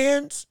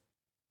hands,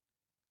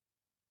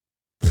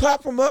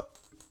 prop him up,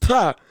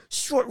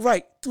 short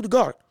right through the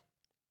guard.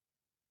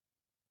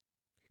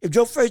 If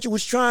Joe Frazier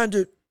was trying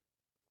to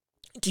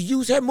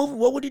use head movement,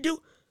 what would he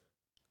do?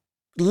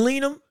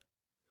 Lean him,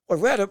 or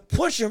rather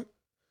push him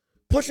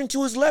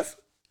to his left,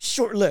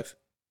 short left.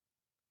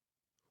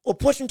 Or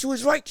push him to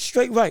his right,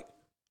 straight right.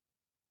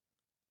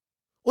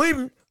 Or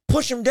even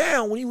push him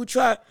down when he would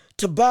try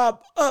to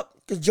bob up,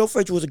 because Joe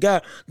Frazier was a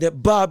guy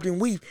that bobbed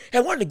and weaved.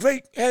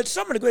 Had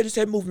some of the greatest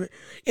head movement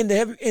in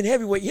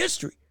heavyweight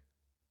history.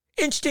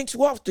 Instincts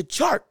were off the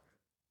chart.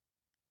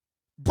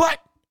 But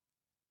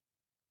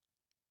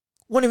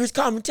one of his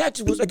common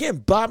tactics was, again,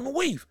 bob and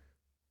weave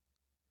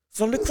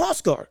from the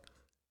cross guard.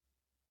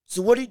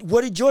 So what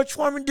did George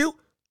Foreman do?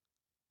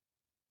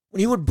 When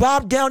he would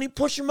bob down, he'd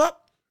push him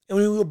up. And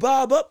when he would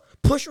bob up,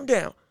 push him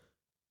down.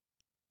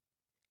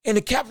 And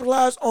to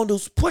capitalize on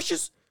those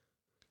pushes,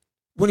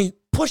 when he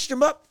pushed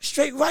him up,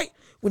 straight right.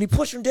 When he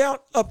pushed him down,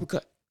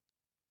 uppercut.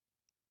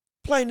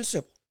 Plain and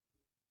simple.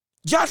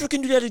 Joshua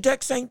can do that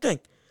exact same thing.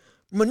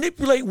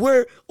 Manipulate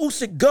where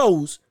Usyk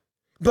goes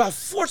by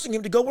forcing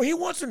him to go where he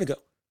wants him to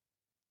go.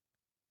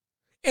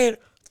 And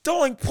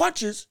throwing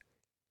punches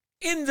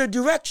in the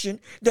direction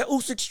that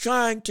Usyk's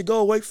trying to go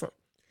away from.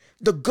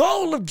 The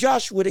goal of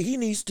Joshua that he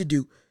needs to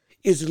do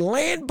is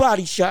land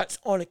body shots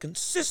on a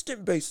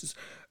consistent basis,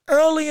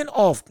 early and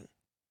often,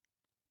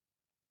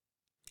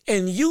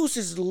 and use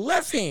his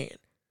left hand,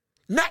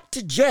 not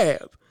to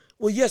jab,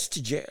 well, yes,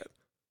 to jab,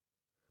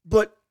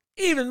 but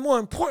even more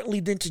importantly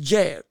than to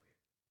jab,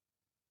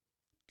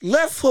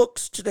 left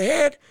hooks to the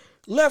head,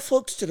 left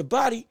hooks to the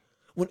body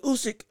when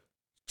Usyk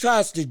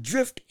tries to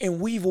drift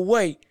and weave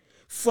away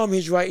from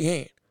his right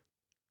hand.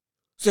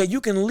 So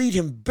you can lead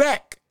him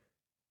back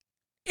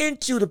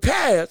into the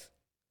path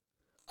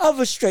of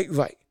a straight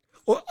right,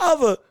 or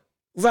of a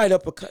right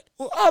uppercut,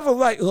 or of a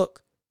right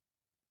hook.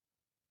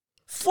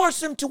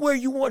 Force him to where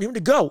you want him to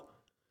go,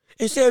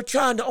 instead of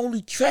trying to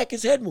only track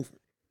his head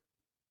movement.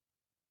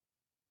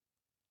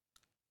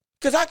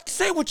 Because I can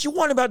say what you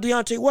want about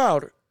Deontay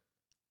Wilder.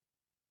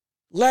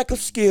 Lack of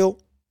skill,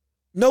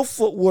 no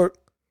footwork,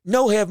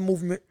 no head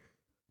movement,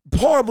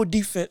 horrible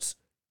defense,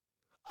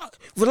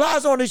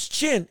 relies on his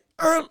chin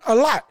a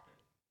lot,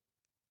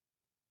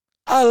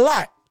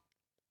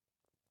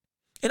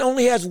 and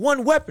only has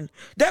one weapon.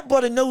 That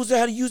brother knows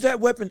how to use that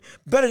weapon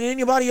better than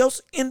anybody else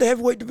in the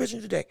heavyweight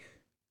division today.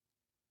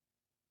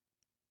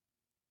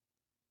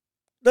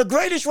 The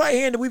greatest right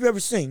hand that we've ever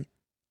seen,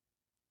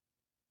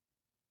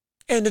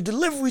 and the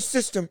delivery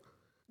system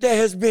that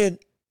has been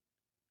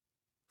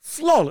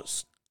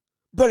flawless,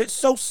 but it's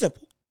so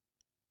simple.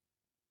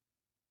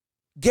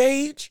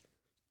 Gauge,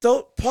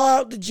 pull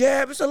out the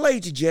jab. It's a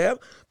lazy jab.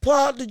 Pull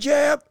out the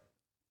jab.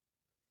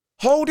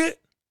 Hold it.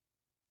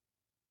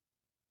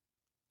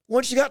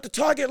 Once you got the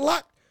target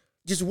locked,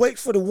 just wait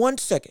for the 1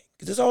 second,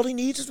 because that's all he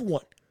needs is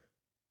one.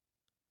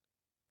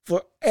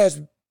 For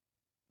as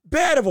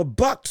bad of a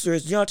boxer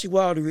as Deontay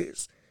Wilder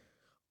is,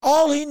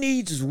 all he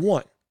needs is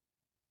one.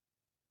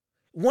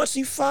 Once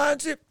he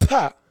finds it,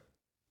 pop.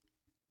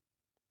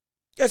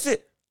 That's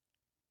it.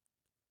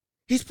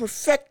 He's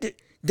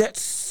perfected that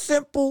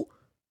simple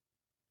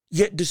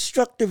yet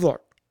destructive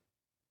art.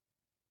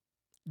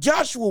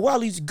 Joshua, while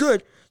he's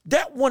good,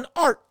 that one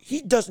art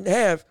he doesn't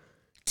have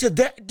to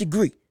that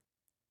degree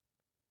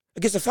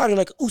against a fighter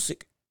like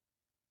Usyk.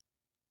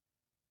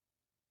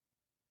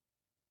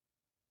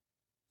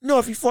 No,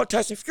 if he fought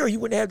Tyson Fury, he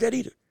wouldn't have that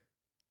either.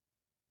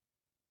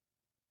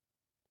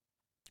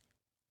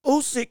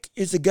 Usyk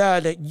is a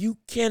guy that you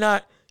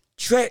cannot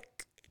track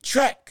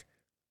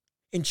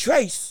and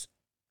trace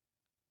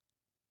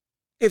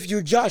if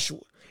you're Joshua.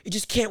 It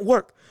just can't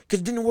work, because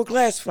it didn't work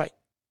last fight.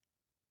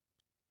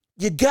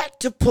 You got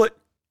to put,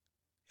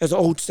 as an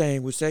old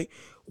saying would say,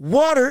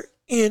 water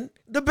in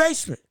the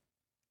basement.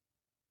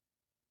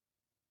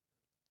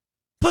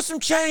 Put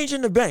some change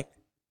in the bank.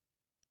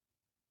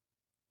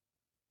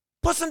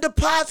 Put some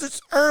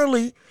deposits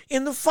early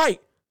in the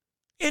fight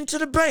into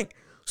the bank,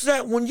 so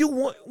that when you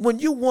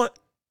want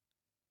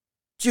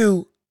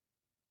to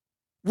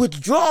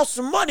withdraw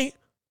some money,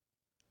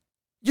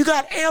 you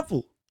got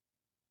ample.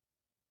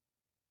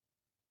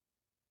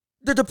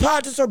 The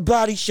deposits are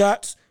body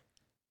shots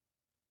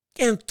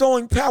and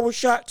throwing power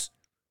shots,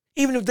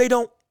 even if they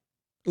don't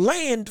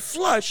land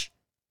flush,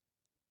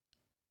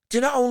 to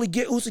not only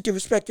get Usyk to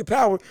respect your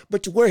power,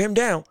 but to wear him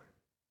down.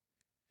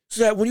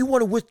 So that when you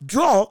want to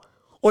withdraw,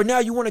 or now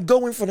you want to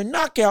go in for the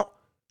knockout,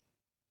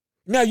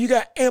 now you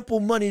got ample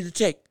money to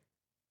take.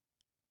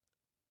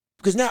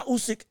 Because now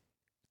Usyk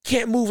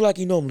can't move like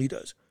he normally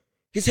does.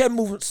 His head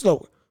movement's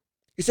slower.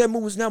 His head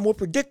movement's now more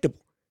predictable.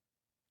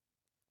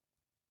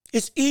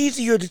 It's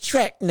easier to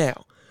track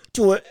now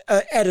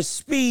at a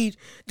speed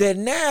that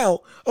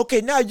now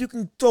you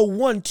can throw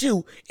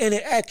 1-2 and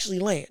it actually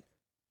land.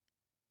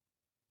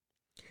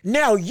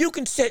 Now you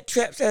can set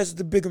traps as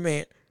the bigger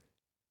man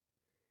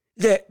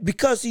that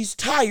because he's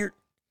tired,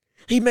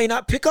 he may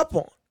not pick up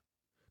on.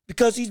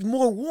 Because he's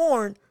more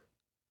worn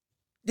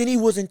than he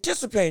was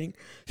anticipating,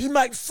 he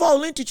might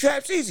fall into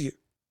traps easier.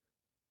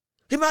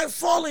 He might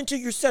fall into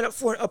your setup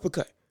for an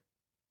uppercut,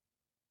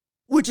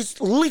 which is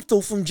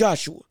lethal from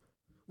Joshua,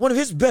 one of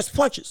his best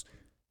punches.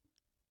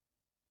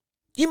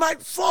 He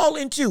might fall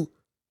into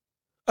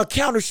a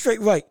counter straight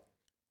right.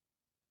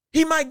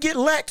 He might get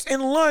lax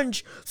and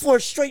lunge for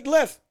a straight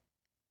left,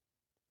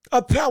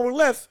 a power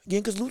left,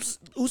 again, because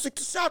Usyk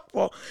to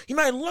southpaw. He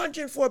might lunge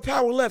in for a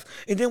power left,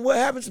 and then what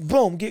happens?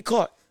 Boom, get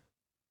caught.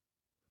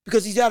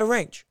 Because he's out of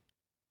range.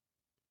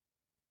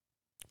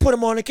 Put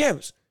him on the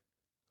canvas.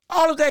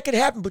 All of that can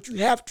happen, but you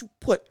have to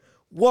put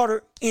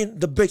water in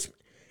the basement.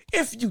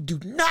 If you do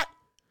not,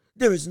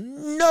 there is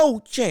no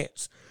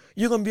chance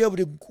you're going to be able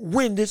to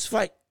win this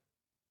fight.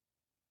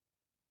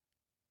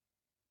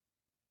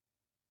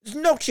 There's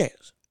no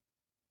chance.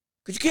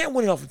 Because you can't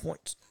win it off of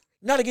points.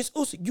 Not against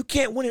Usyk. You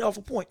can't win it off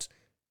of points.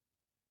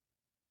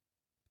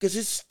 Because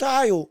his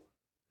style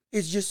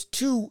is just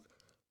too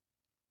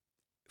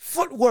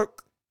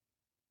footwork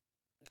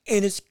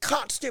and his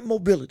constant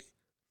mobility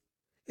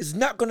is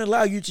not going to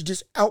allow you to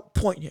just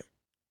outpoint him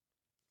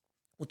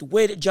with the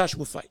way that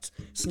Joshua fights.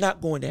 It's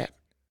not going to happen.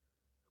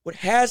 What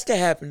has to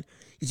happen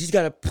is he's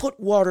got to put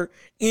water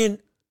in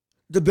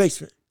the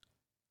basement.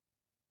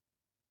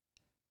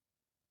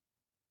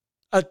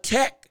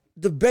 Attack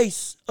the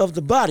base of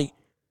the body,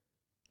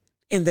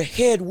 and the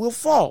head will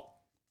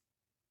fall.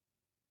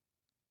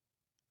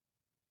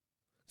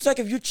 It's like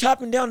if you're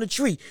chopping down the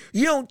tree.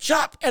 You don't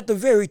chop at the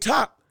very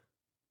top.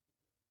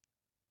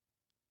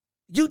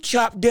 You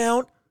chop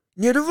down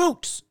near the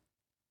roots.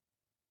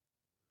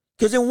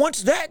 Because then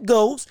once that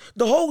goes,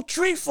 the whole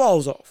tree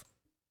falls off.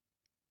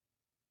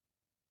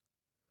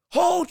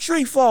 Whole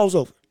tree falls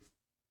over.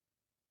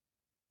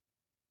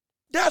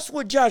 That's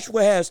what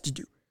Joshua has to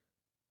do.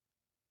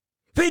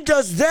 If he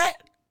does that,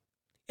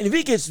 and if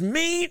he gets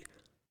mean,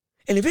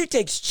 and if he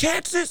takes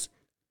chances,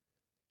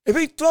 if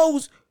he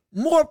throws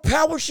more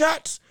power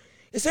shots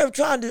instead of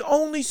trying to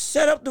only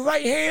set up the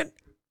right hand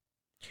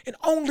and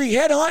only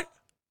headhunt,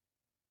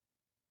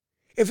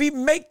 if he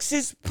makes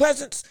his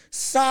presence,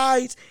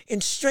 size,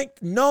 and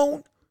strength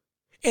known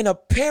and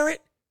apparent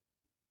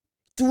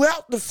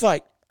throughout the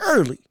fight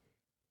early,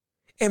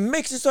 and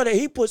makes it so that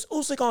he puts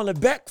Usyk on the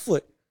back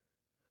foot,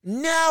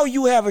 now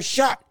you have a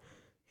shot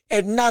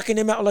at knocking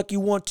him out like you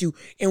want to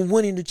and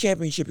winning the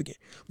championship again.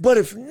 But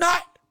if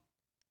not,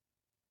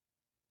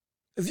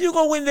 if you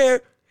go in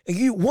there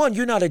and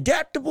you're not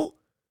adaptable,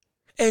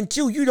 and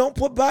two, you don't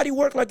put body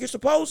work like you're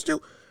supposed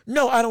to,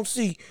 no, I don't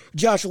see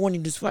Joshua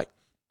winning this fight.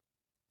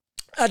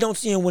 I don't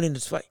see him winning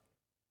this fight.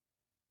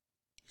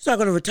 He's not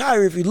going to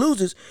retire if he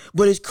loses,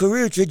 but his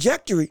career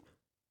trajectory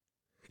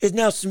is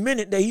now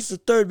cemented that he's the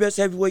third best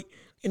heavyweight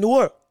in the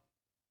world.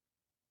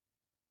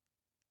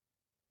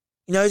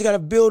 Now he's got to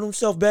build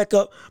himself back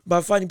up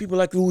by fighting people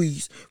like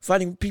Ruiz,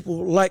 fighting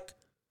people like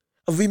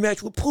a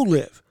rematch with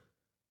Pulev,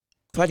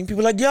 fighting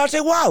people like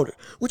Deontay Wilder,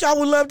 which I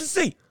would love to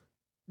see.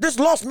 This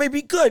loss may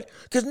be good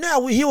because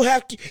now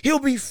he'll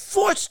be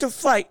forced to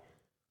fight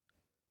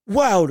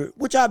Wilder,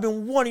 which I've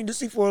been wanting to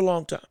see for a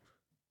long time.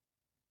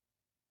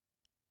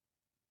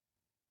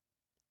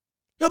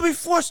 He'll be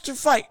forced to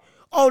fight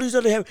all these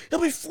other heavyweights.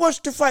 He'll be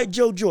forced to fight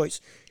Joe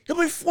Joyce. He'll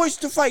be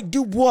forced to fight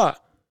Dubois,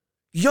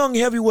 young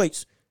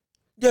heavyweights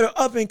that are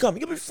up and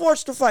coming. He'll be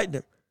forced to fight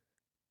them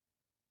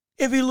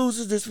if he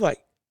loses this fight.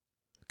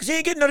 Because he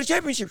ain't getting another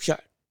championship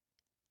shot.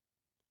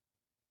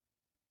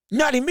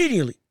 Not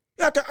immediately.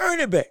 You have to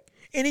earn it back.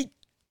 And he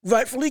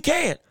rightfully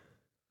can.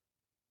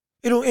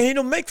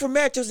 It'll make for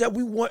matches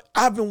that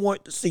I've been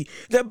wanting to see,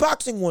 that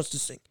boxing wants to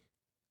see.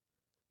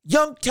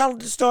 Young,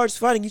 talented stars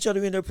fighting each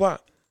other in their prime.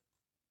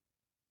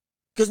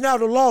 Because now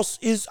the loss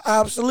is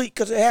obsolete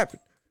because it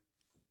happened.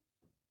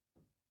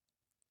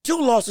 2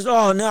 losses.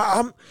 Oh,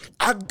 now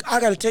I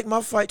got to take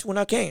my fights when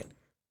I can,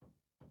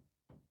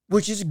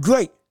 which is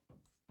great.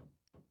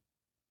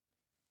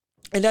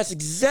 And that's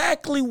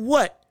exactly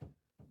what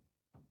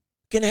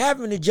can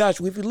happen to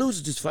Joshua if he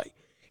loses this fight.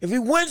 If he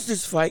wins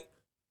this fight,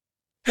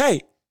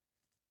 hey,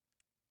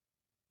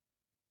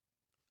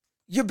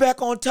 you're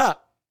back on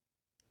top.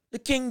 The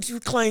king's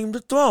reclaimed the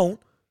throne.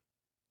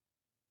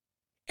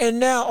 And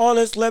now all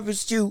that's left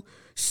is to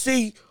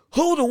see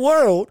who the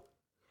world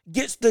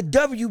gets the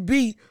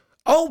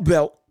WBO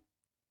belt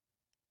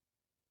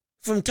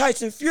from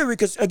Tyson Fury.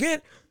 Because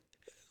again,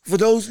 for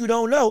those who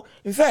don't know,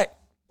 in fact,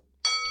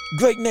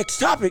 great next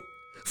topic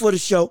for the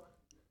show,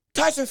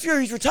 Tyson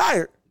Fury's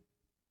retired.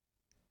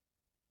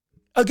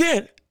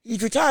 Again,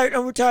 he's retired,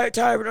 unretired,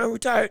 tired,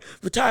 unretired,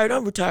 retired,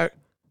 unretired.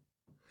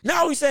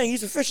 Now he's saying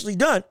he's officially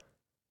done.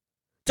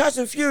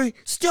 Tyson Fury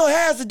still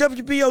has the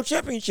WBO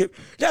championship.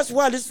 That's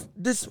why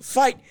this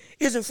fight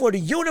isn't for the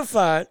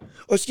unified,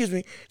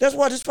 that's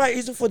why this fight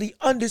isn't for the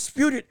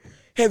undisputed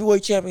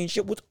heavyweight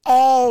championship with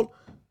all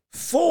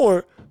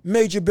 4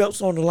 major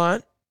belts on the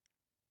line,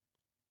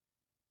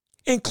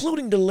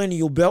 including the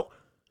lineal belt,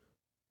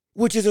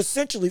 which is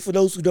essentially, for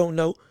those who don't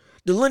know,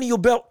 the lineal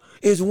belt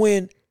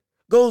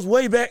goes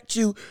way back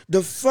to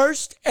the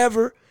first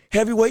ever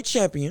heavyweight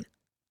champion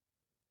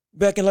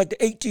back in like the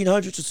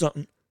 1800s or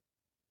something,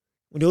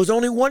 when there was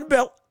only one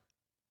belt.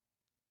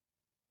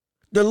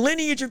 The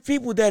lineage of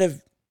people that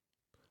have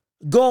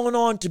gone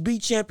on to be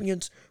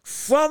champions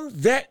from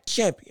that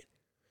champion,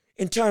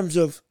 in terms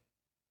of,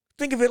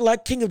 think of it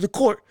like king of the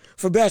court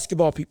for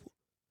basketball people.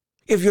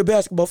 If you're a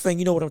basketball fan,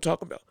 you know what I'm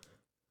talking about.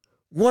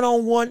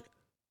 1-on-1,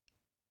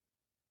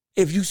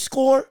 if you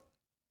score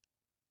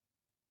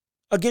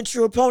against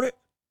your opponent,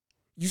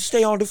 you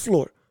stay on the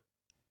floor.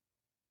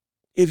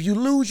 If you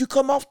lose, you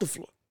come off the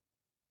floor.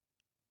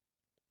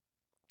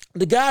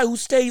 The guy who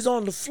stays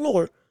on the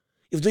floor,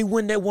 if they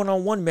win that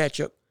 1-on-1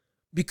 matchup,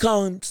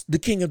 becomes the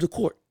king of the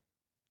court.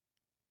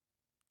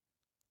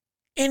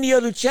 Any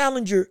other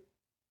challenger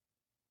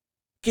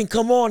can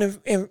come on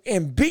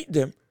and beat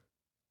them,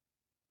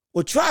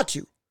 or try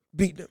to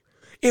beat them.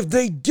 If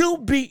they do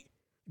beat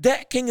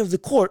that king of the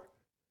court,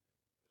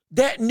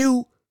 that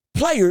new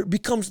player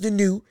becomes the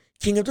new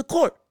king of the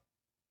court.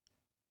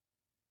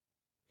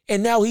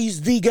 And now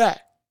he's the guy.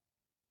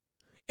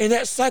 And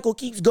that cycle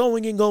keeps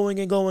going and going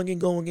and going and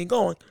going and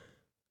going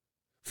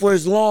for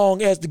as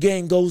long as the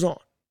game goes on.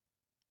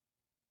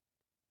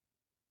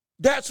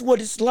 That's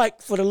what it's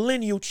like for the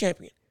lineal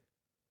champion.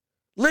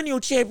 Lineal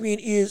champion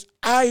is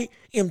I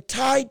am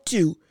tied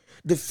to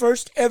the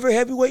first ever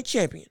heavyweight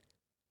champion.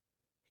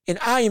 And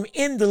I am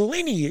in the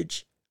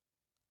lineage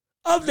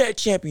of that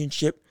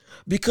championship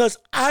because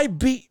I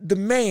beat the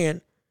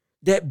man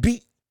that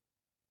beat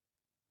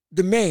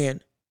the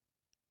man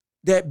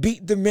that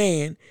beat the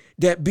man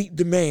that beat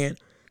the man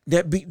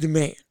that beat the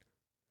man.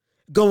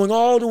 Going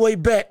all the way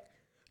back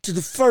to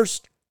the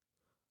first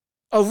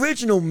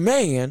original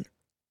man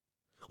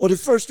or the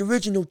first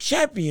original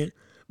champion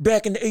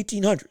back in the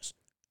 1800s.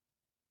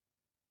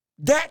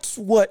 That's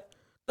what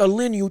a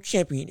lineal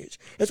champion is.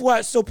 That's why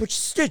it's so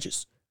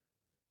prestigious.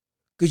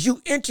 Because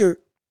you enter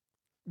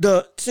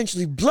the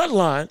essentially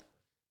bloodline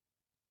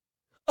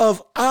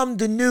of I'm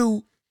the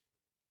new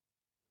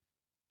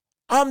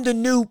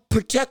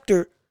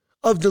protector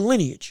of the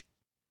lineage.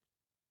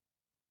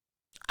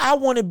 I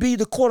want to be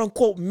the quote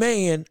unquote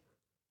man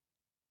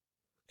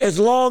as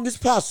long as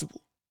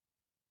possible.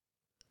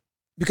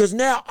 Because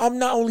now I'm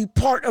not only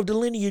part of the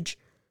lineage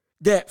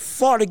that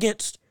fought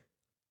against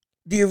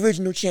the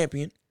original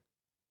champion,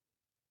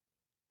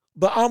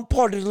 but I'm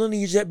part of the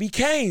lineage that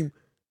became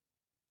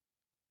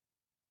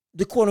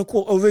the quote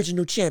unquote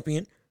original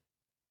champion.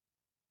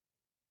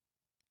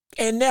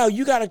 And now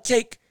you got to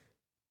take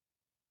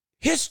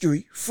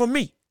history from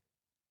me.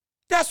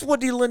 That's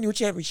what the lineal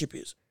championship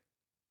is.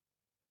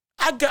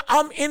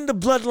 I'm in the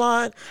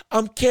bloodline.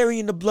 I'm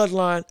carrying the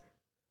bloodline.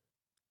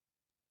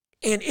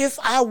 And if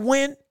I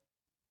win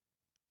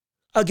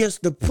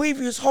against the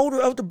previous holder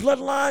of the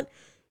bloodline,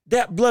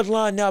 that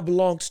bloodline now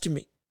belongs to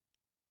me.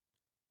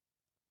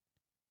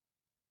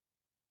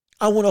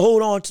 I want to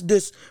hold on to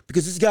this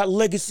because it's got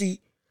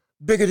legacy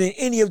bigger than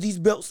any of these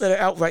belts that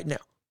are out right now.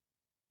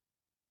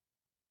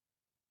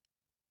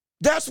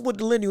 That's what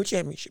the lineal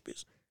championship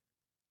is.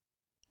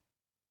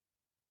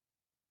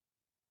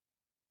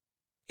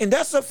 And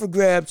that's up for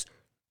grabs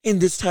in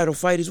this title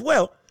fight as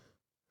well.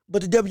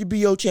 But the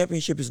WBO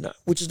championship is not,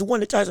 which is the one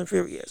that Tyson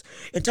Fury has.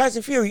 And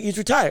Tyson Fury is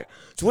retired.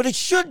 So what it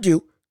should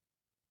do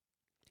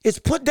is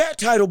put that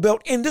title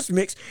belt in this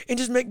mix and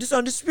just make this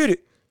undisputed.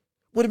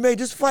 Would have made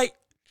this fight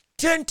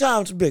 10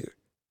 times bigger.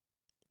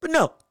 But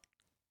no.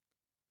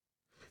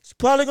 It's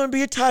probably going to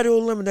be a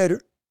title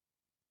eliminator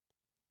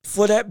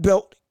for that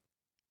belt.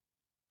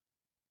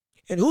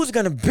 And who's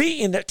going to be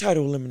in that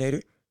title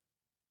eliminator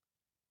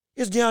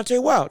is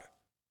Deontay Wilder,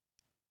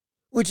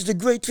 which is a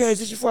great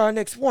transition for our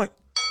next point.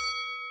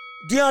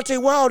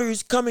 Deontay Wilder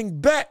is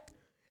coming back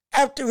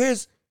after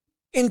his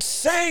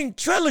insane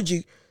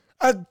trilogy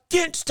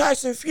against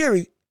Tyson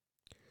Fury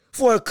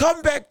for a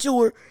comeback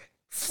tour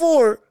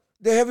for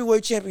the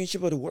heavyweight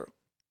championship of the world.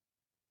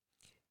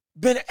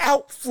 Been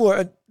out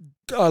for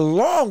a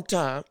long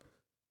time,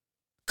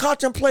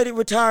 contemplated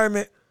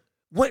retirement,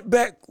 went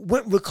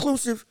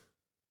reclusive,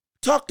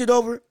 talked it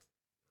over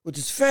with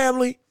his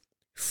family,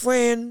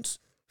 friends,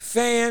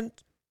 fans,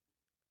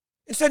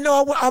 and said,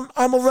 no, I'm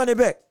going to run it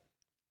back,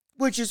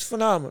 which is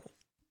phenomenal.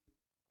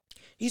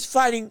 He's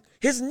fighting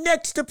his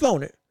next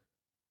opponent,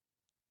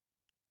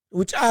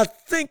 which I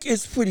think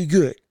is pretty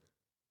good,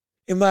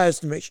 in my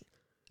estimation.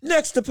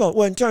 Next opponent,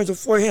 well, in terms of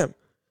for him,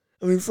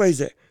 let me rephrase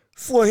that,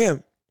 for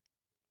him.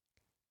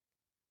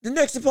 The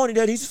next opponent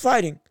that he's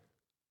fighting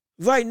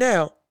right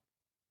now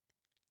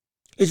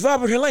is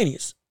Robert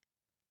Helenius.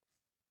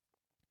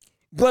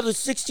 Brother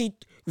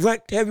 16th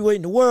ranked heavyweight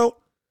in the world,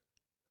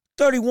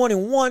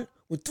 31-1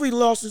 with 3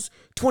 losses,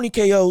 20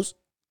 KOs.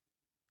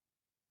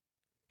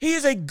 He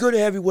is a good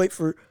heavyweight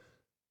for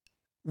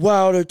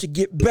Wilder to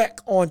get back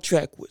on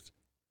track with.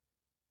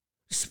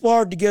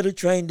 Sparred together,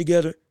 trained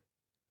together.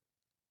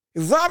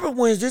 If Robert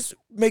wins, this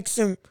makes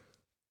him,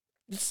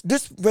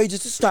 this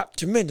raises his stock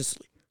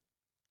tremendously.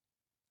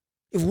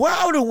 If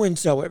Wilder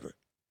wins, however,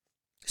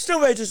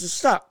 still raises his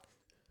stock.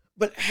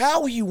 But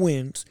how he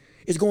wins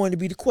is going to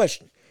be the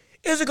question.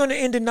 Is it going to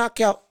end in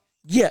knockout?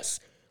 Yes.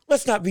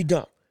 Let's not be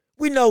dumb.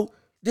 We know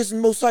this is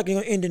most likely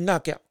going to end in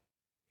knockout.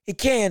 It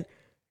can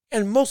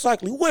and most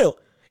likely will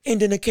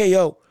end in a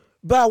KO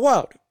by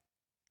Wilder.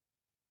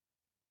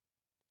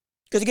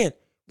 Because again,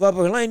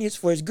 Robert Helenius,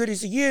 for as good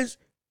as he is,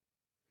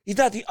 he's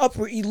not the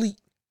upper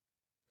elite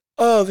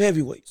of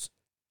heavyweights.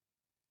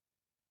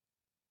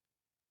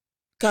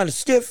 Kind of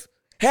stiff,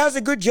 has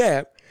a good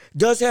jab,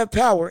 does have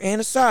power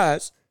and a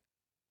size,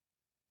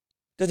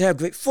 doesn't have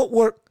great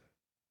footwork,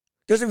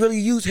 doesn't really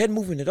use head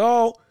movement at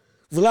all,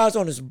 relies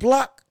on his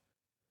block,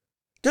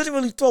 doesn't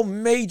really throw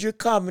major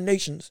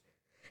combinations,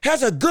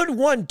 has a good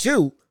one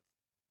too.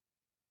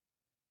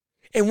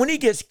 And when he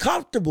gets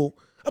comfortable,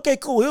 okay,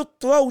 cool, he'll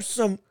throw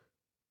some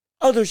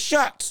other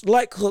shots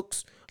like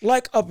hooks,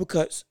 like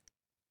uppercuts.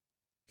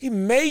 He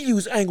may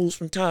use angles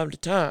from time to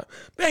time,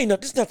 but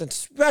there's nothing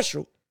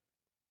special.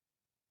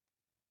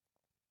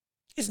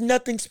 It's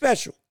nothing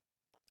special.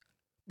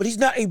 But he's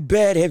not a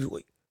bad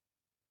heavyweight.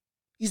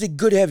 He's a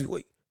good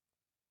heavyweight.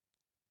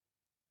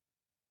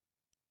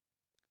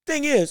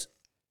 Thing is,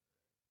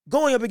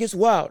 going up against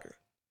Wilder.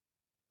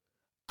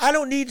 I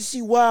don't need to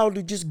see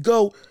Wilder just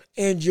go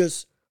and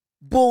just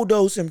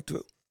bulldoze him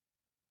through.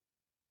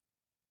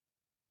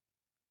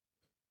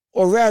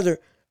 Or rather,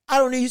 I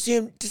don't need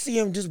to see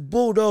him just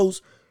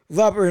bulldoze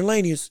Robert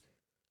Helenius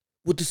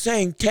with the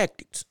same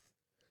tactics.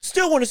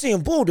 Still want to see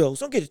him bulldoze.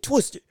 Don't get it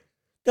twisted.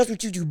 That's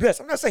what you do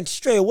best. I'm not saying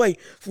stray away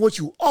from what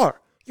you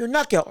are. You're a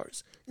knockout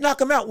artist.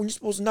 Knock him out when you're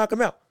supposed to knock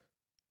him out.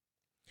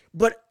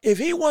 But if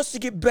he wants to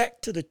get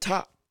back to the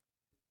top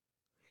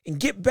and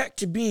get back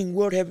to being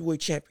world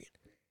heavyweight champion,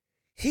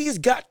 he's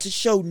got to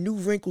show new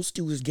wrinkles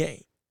to his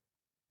game.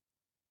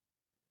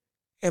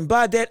 And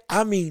by that,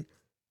 I mean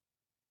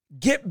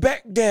get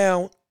back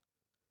down.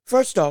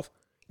 First off,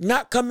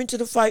 not come into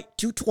the fight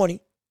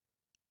 220,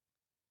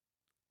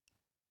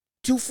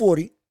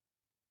 240.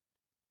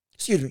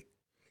 Excuse me.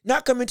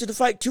 Not come into the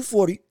fight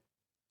 240,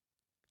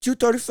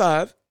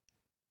 235.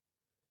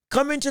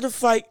 Come into the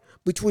fight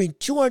between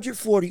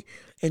 240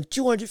 and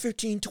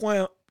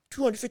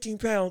 215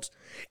 pounds.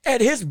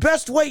 At his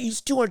best weight, he's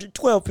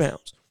 212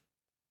 pounds.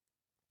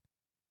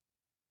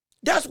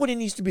 That's what it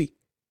needs to be.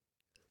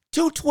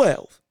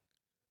 212.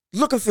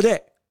 Looking for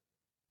that.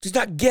 Just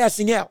not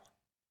gassing out.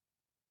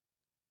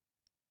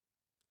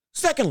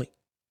 Secondly,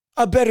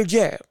 a better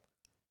jab.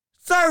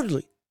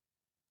 Thirdly,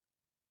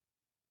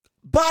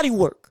 body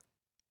work.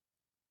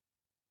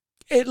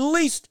 At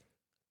least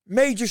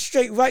major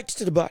straight rights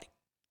to the body.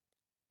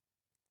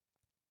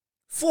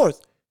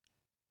 Fourth,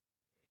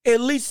 at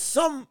least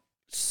some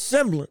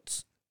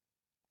semblance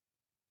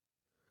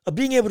of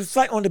being able to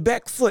fight on the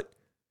back foot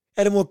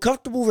at a more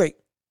comfortable rate.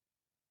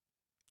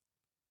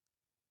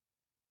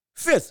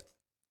 Fifth,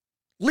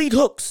 lead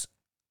hooks.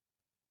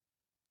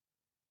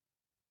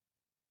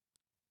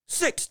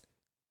 Sixth,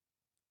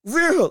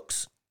 rear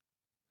hooks.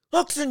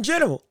 Hooks in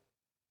general.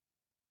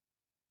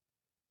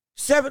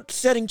 Seventh,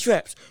 setting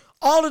traps.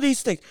 All of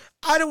these things.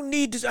 I don't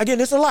need to,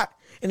 again, it's a lot,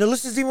 and the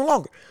list is even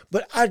longer,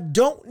 but I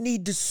don't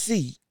need to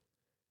see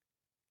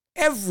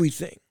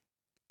everything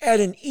at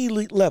an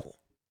elite level.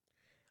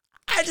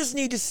 I just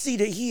need to see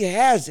that he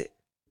has it.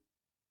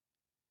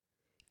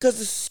 Because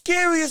the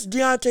scariest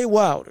Deontay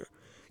Wilder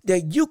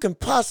that you can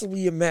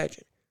possibly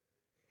imagine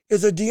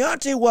is a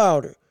Deontay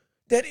Wilder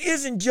that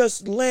isn't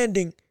just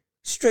landing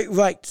straight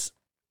rights,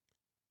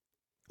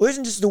 or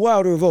isn't just the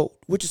Wilder of old,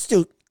 which is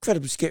still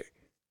incredibly scary.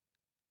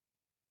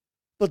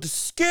 But the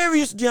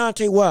scariest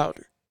Deontay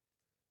Wilder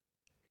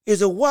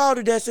is a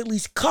Wilder that's at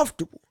least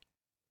comfortable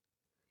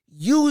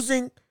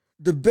using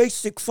the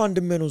basic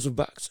fundamentals of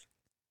boxing.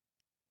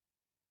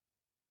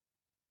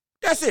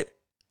 That's it.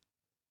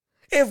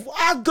 If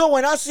I go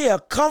and I see a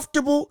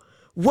comfortable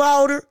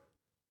Wilder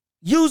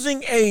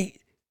using a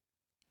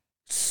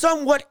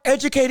somewhat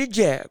educated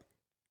jab,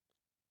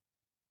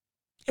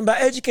 and by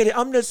educated,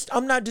 I'm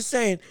not just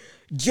saying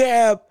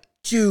jab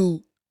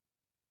to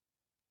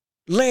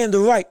land the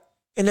right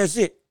and that's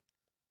it.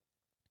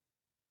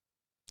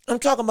 I'm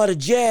talking about a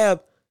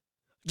jab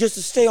just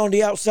to stay on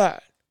the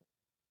outside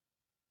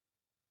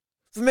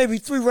for maybe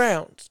 3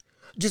 rounds,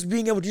 just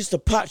being able to just a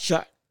pot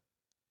shot.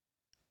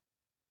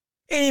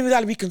 Ain't even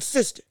got to be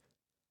consistent.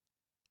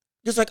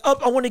 Just like,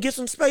 up, I want to get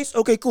some space.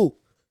 Okay, cool.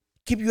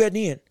 Keep you at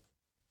the end.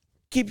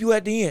 Keep you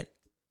at the end.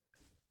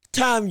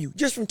 Time you,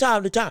 just from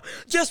time to time.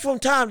 Just from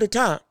time to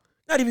time.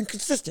 Not even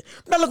consistent.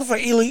 I'm not looking for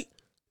elite.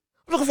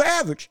 I'm looking for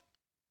average.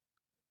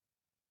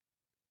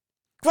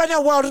 Right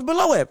now, Wilder's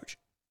below average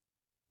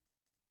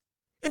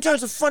in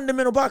terms of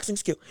fundamental boxing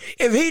skill.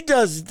 If he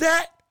does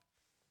that,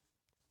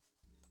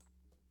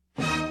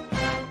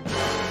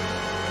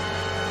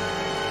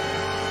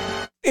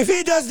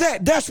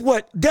 that's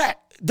what, that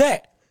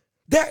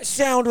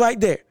sound right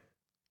there.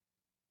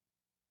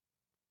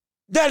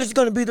 That is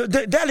going to be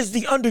that is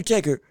the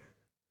Undertaker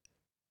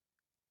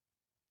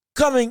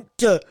coming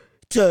to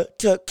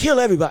kill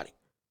everybody.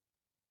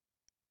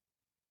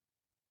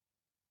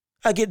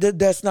 I get that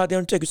that's not the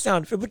Undertaker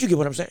sound effect, but you get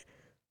what I'm saying.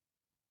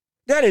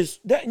 You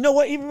know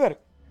what, even better.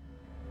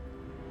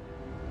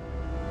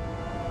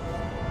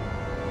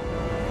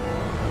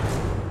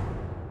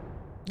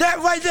 That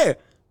right there,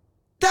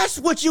 that's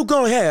what you're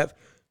going to have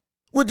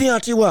with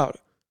Deontay Wilder.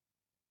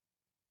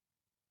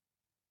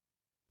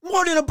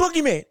 More than a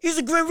boogeyman. He's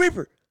a Grim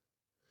Reaper.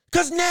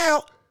 Because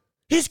now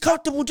he's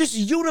comfortable just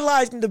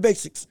utilizing the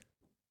basics.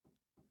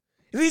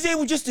 If he's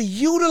able just to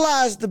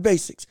utilize the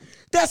basics,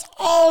 that's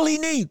all he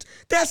needs.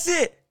 That's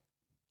it.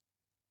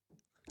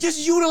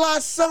 Just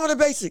utilize some of the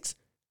basics.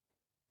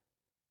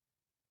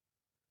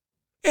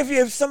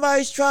 If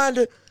somebody's trying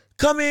to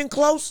come in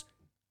close,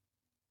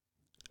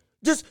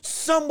 just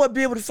somewhat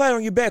be able to fight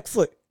on your back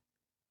foot.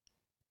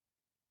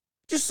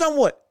 Just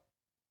somewhat.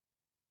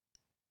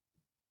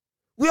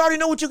 We already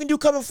know what you can do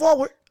coming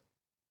forward.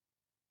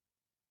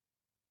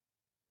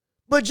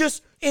 But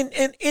just in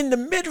the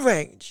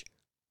mid-range,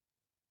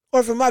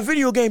 or for my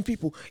video game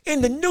people,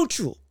 in the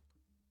neutral,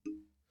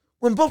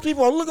 when both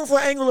people are looking for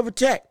an angle of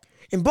attack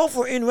and both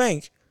are in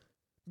range,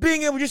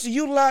 being able just to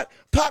utilize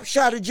pop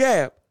shot a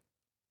jab,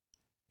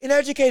 an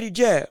educated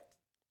jab,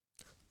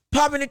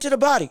 popping it to the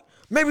body,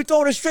 maybe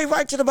throwing a straight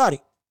right to the body.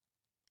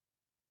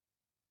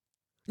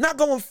 Not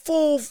going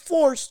full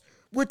force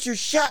with your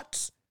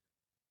shots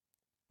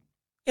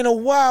in a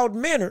wild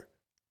manner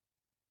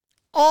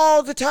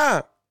all the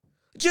time.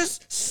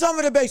 Just some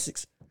of the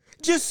basics.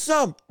 Just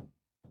some.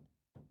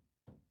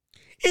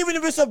 Even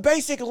if it's a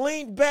basic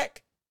lean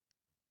back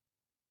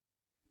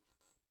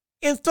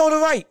and throw the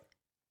right.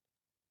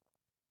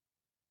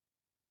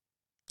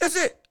 That's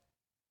it.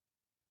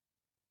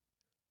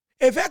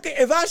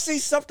 If I see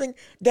something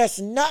that's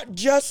not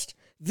just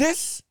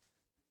this,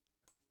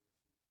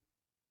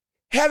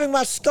 having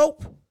my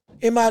scope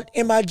in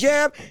my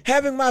jab,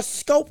 having my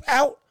scope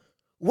out,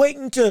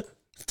 waiting to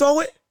throw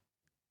it,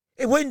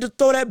 and waiting to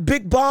throw that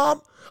big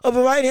bomb of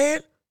a right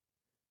hand.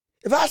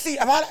 If I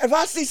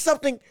see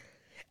something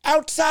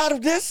outside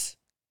of this,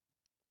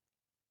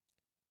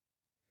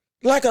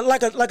 like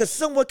a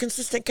somewhat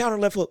consistent counter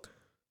left hook,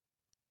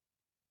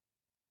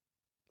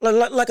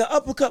 like an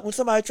uppercut when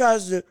somebody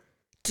tries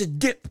to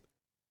dip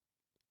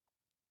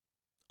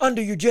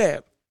under your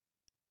jab,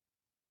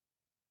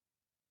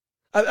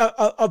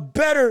 a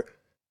better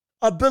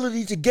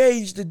ability to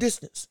gauge the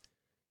distance,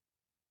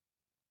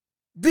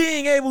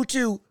 being able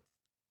to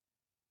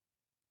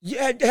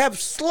have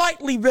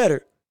slightly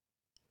better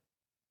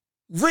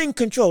ring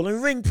control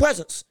and ring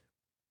presence,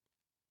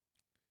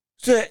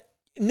 so that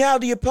now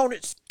the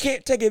opponents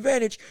can't take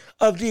advantage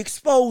of the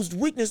exposed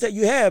weakness that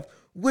you have,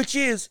 which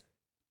is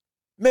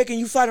making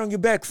you fight on your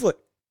back foot.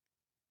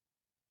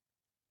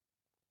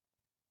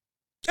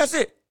 That's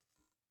it.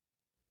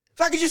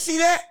 If I could just see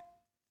that,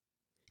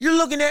 you're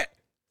looking at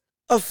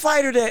a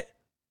fighter that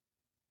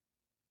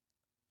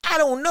I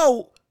don't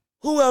know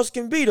who else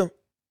can beat him,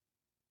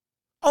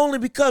 only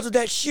because of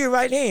that sheer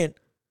right hand.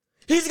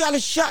 He's got a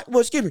shot.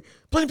 Well, excuse me.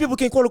 Plenty of people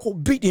can quote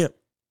unquote beat him.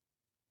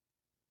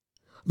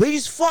 But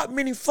he's fought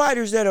many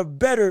fighters that are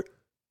better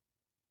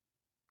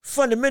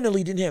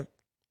fundamentally than him.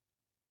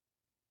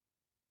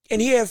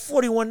 And he had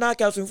 41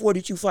 knockouts in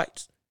 42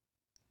 fights.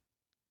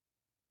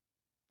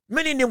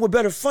 Many of them were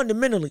better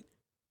fundamentally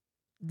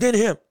than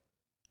him.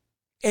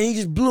 And he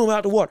just blew him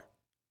out the water.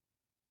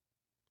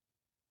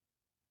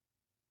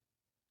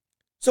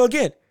 So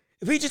again,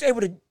 if he's just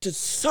able to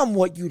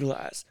somewhat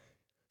utilize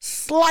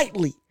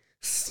slightly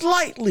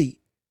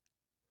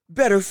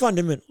better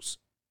fundamentals,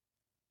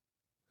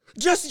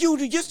 just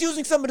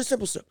using some of the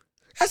simple stuff.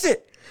 That's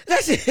it.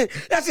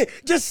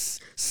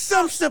 Just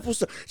some simple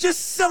stuff.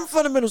 Just some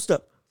fundamental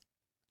stuff.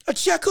 A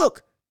check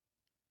hook.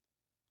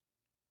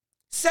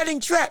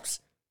 Setting traps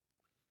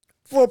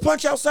for a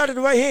punch outside of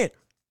the right hand.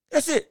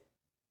 That's it.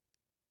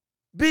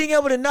 Being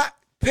able to not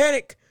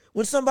panic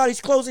when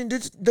somebody's closing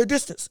the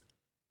distance.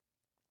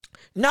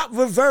 Not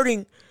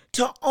reverting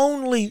to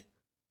only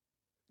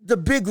the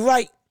big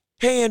right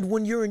hand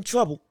when you're in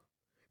trouble.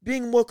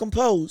 Being more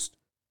composed.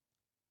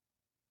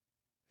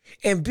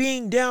 And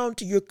being down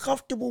to your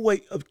comfortable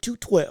weight of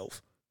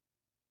 212.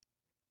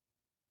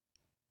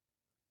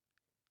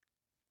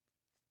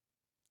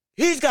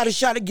 He's got a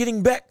shot at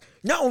getting back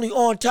not only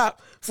on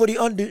top for the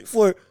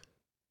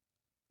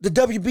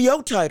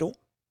WBO title,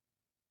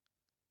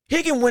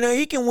 he can win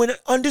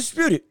it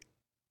undisputed.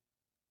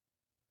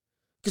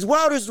 Because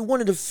Wilder's one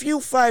of the few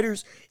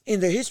fighters in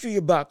the history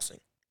of boxing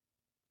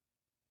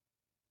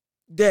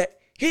that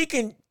he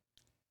can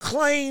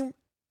claim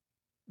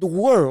the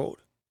world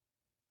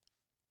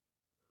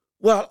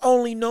while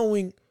only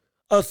knowing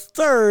a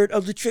third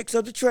of the tricks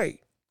of the trade.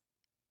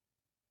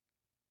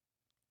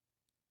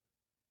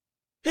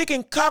 He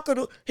can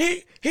conquer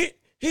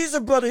he's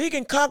a brother, he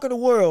can conquer the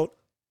world.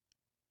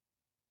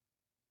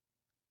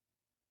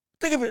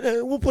 Think of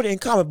it, we'll put it in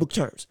comic book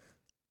terms.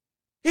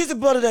 He's a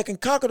brother that can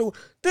conquer the world.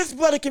 This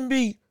brother can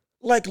be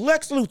like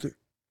Lex Luthor.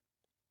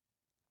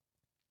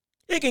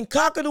 He can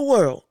conquer the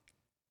world,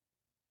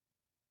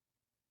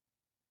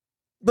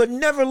 but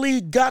never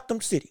leave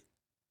Gotham City.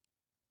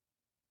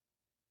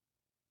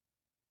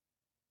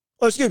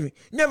 Or excuse me,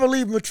 never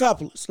leave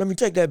Metropolis. Let me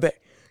take that back.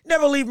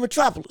 Never leave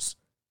Metropolis.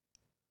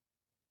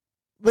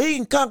 But he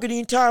can conquer the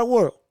entire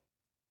world.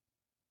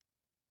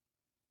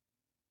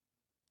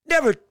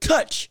 Never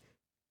touch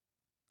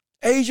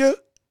Asia,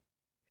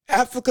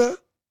 Africa,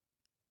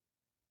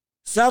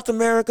 South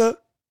America.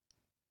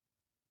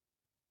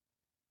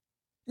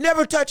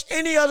 Never touch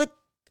any other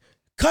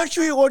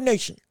country or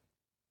nation.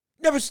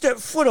 Never step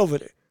foot over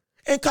there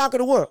and conquer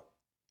the world.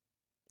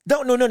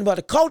 Don't know nothing about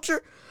the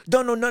culture.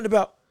 Don't know nothing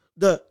about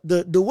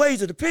the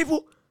ways of the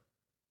people.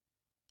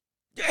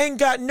 Ain't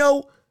got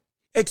no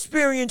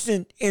experience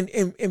in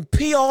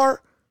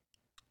PR.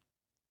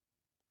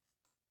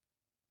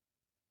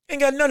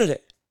 Ain't got none of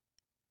that.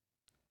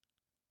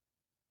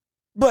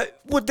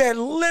 But with that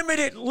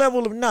limited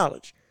level of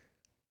knowledge,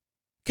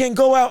 can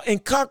go out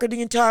and conquer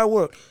the entire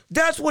world.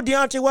 That's what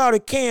Deontay Wilder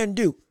can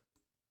do.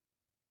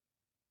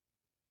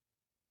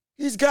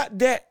 He's got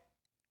that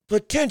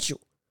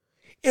potential.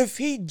 If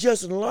he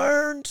just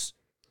learns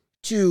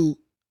to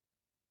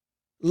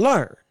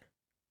learn.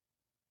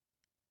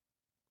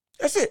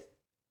 That's it.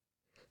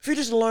 If he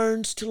just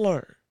learns to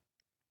learn.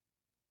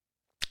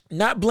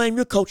 Not blame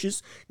your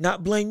coaches,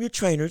 not blame your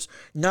trainers,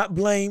 not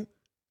blame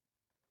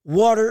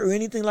Water or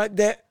anything like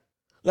that,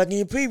 like in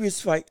your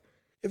previous fight,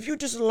 if you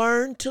just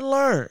learn to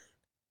learn,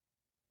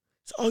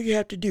 that's all you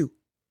have to do.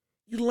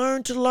 You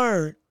learn to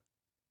learn,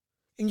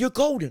 and you're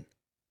golden.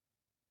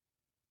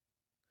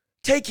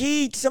 Take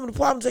heed to some of the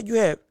problems that you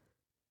have,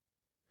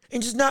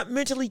 and just not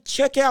mentally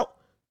check out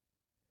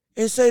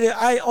and say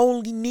that I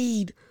only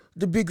need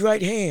the big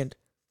right hand.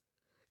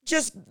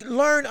 Just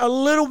learn a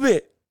little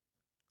bit,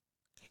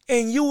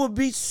 and you will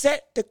be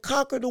set to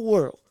conquer the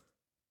world.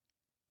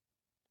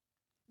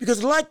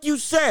 Because like you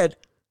said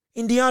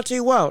in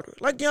Deontay Wilder,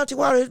 like Deontay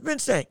Wilder has been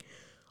saying,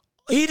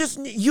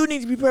 you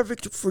need to be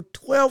perfect for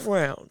 12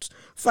 rounds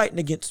fighting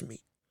against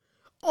me.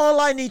 All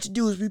I need to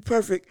do is be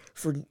perfect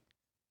for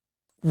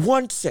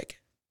 1 second.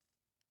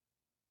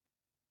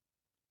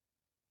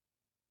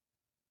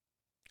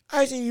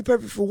 I just need to be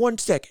perfect for 1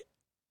 second.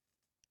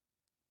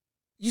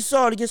 You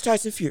saw it against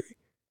Tyson Fury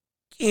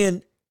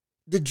in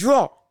the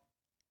draw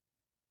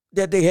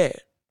that they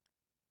had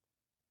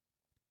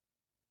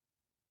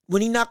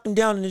when he knocked him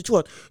down in the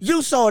 12th.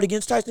 You saw it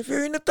against Tyson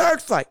Fury in the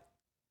third fight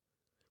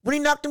when he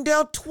knocked him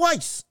down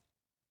twice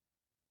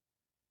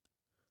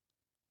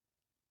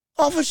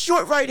off a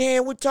short right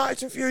hand with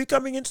Tyson Fury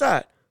coming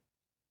inside.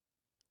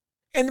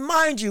 And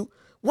mind you,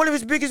 one of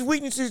his biggest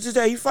weaknesses is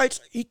that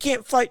he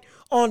can't fight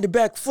on the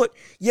back foot,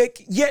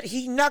 yet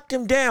he knocked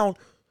him down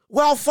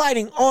while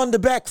fighting on the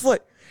back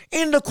foot,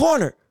 in the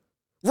corner,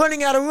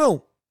 running out of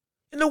room,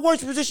 in the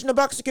worst position a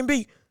boxer can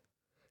be,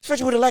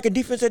 especially with the lack of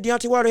defense that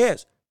Deontay Wilder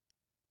has.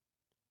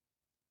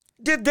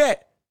 Did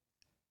that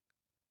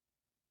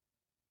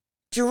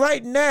to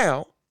right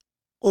now,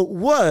 or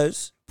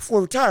was,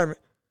 before retirement,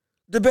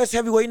 the best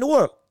heavyweight in the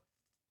world.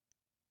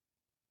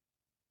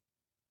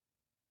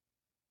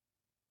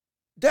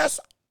 That's,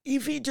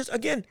 if he just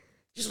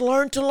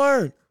learn to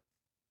learn.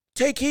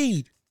 Take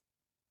heed.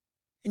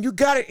 And you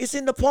got it. It's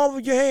in the palm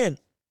of your hand.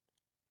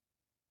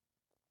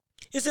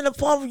 It's in the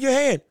palm of your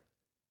hand.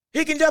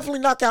 He can definitely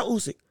knock out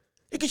Usyk.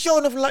 He can show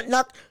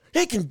enough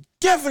he can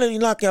definitely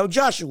knock out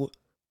Joshua.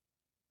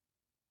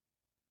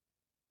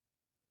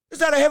 There's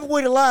not a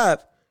heavyweight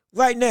alive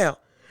right now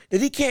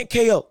that he can't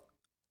KO.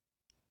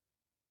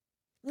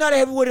 Not a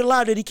heavyweight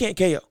alive that he can't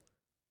KO.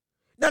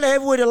 Not a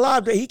heavyweight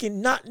alive that he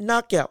can not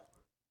knock out.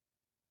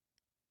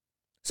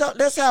 So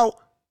that's how,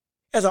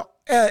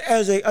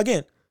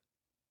 again,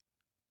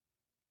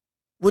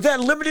 with that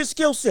limited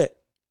skill set,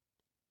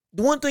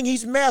 the one thing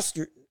he's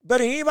mastered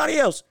better than anybody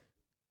else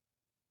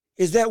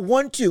is that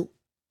 1-2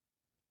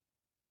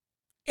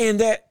 and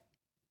that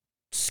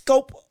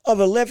scope of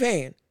a left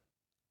hand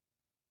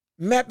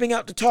mapping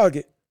out the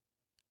target.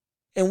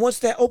 And once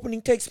that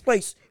opening takes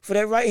place for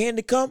that right hand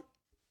to come,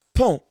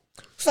 boom.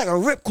 It's like a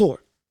ripcord.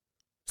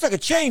 It's like a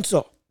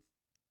chainsaw.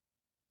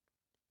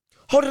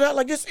 Hold it out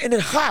like this and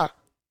then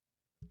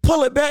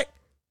pull it back,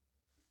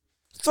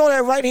 throw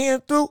that right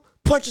hand through,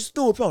 punches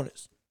through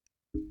opponents.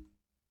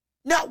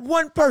 Not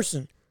one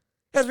person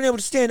has been able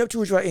to stand up to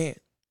his right hand.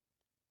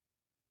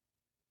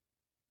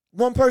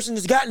 One person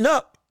has gotten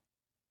up,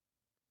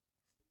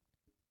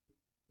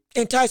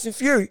 and Tyson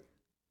Fury.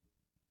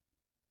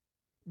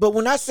 But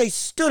when I say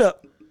stood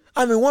up,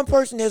 I mean one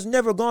person has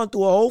never gone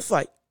through a whole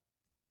fight,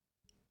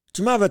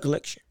 to my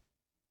recollection,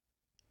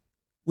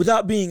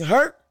 without being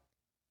hurt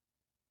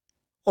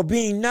or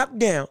being knocked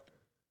down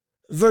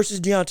versus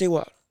Deontay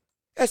Wilder.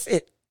 That's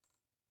it.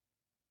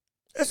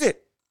 That's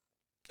it.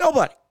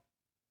 Nobody.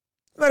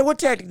 No matter what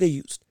tactic they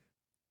used.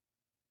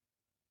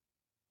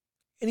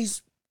 And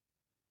he's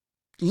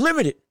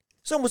limited,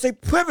 some would say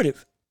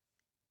primitive,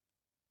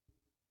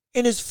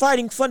 in his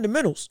fighting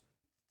fundamentals.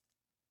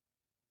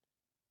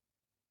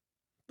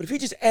 But if he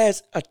just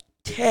adds a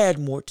tad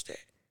more to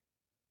that,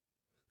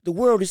 the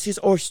world is his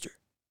oyster.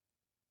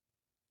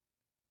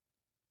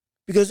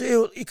 Because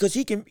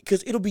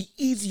it'll be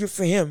easier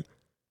for him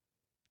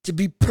to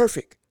be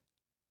perfect.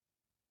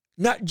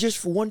 Not just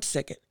for 1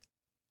 second,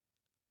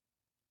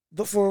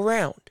 but for a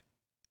round.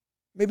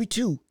 Maybe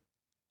 2.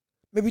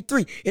 Maybe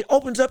 3. It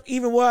opens up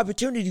even more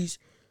opportunities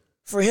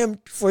for him,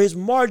 for his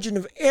margin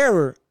of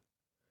error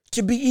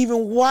to be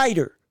even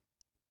wider.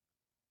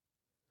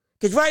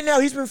 Because right now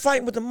he's been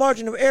fighting with a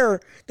margin of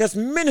error that's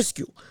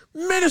minuscule.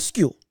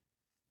 Minuscule.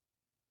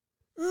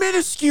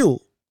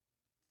 Minuscule.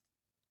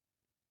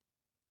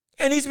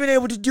 And he's been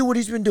able to do what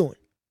he's been doing.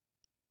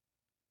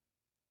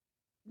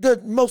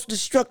 The most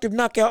destructive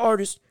knockout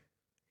artist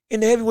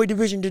in the heavyweight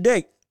division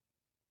today.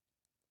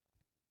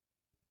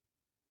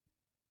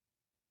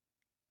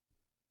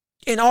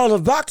 In all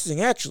of boxing,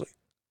 actually.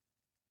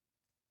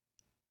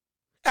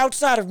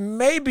 Outside of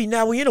maybe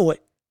Naoya Inoue.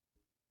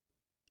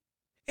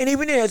 And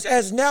even as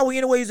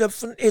Naoya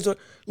Inoue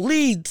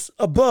leads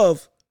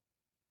above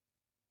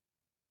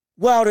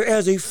Wilder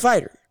as a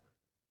fighter.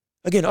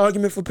 Again,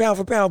 argument for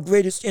pound,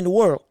 greatest in the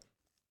world.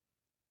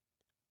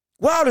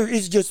 Wilder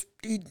is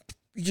he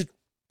just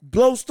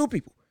blows through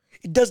people.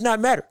 It does not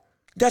matter.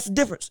 That's the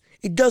difference.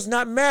 It does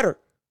not matter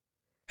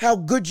how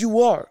good you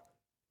are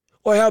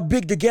or how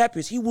big the gap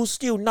is. He will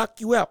still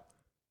knock you out.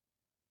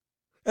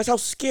 That's how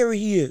scary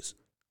he is.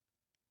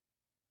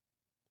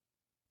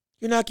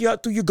 He'll knock you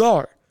out through your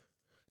guard,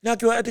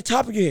 Knock you out at the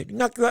top of your head.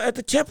 Knock you out at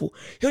the temple.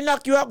 He'll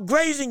knock you out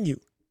grazing you.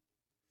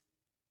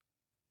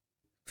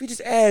 If he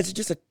just adds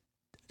just a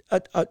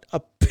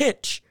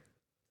pinch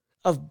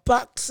of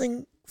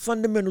boxing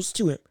fundamentals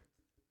to him,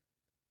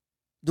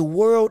 the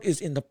world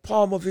is in the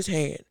palm of his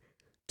hand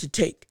to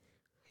take.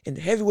 And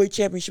the heavyweight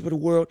championship of the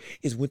world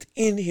is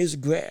within his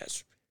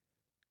grasp.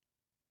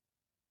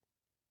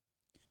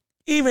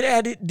 Even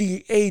at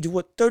the age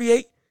of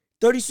 38,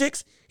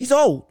 36, he's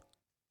old.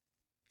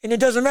 And it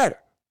doesn't matter.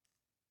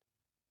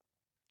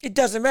 It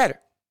doesn't matter.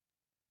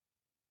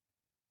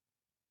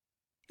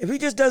 If he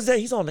just does that,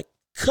 he's on the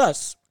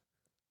cusp.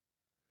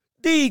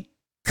 The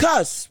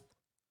cusp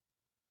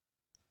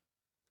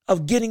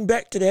of getting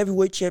back to the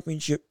heavyweight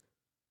championship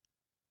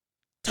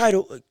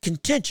title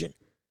contention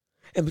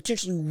and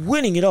potentially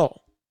winning it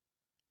all.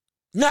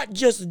 Not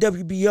just the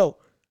WBO,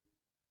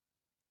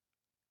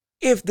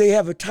 if they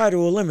have a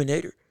title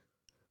eliminator,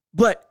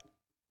 but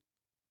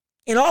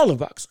in all of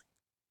boxing.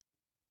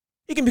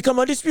 He can become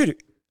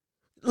undisputed,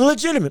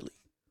 legitimately.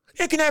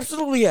 It can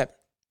absolutely happen.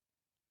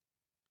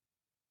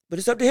 But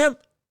it's up to him.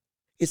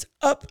 It's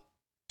up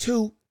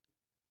to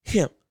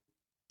him.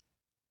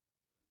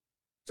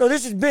 So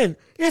this has been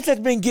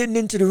getting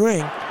into the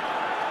ring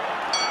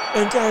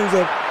in terms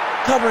of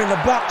covering the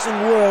boxing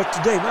world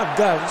today. My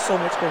God, there's so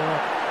much going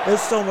on.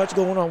 There's so much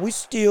going on. We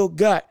still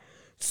got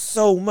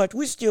so much.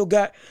 We still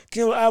got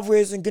Canelo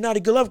Alvarez and Gennady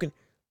Golovkin.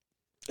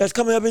 That's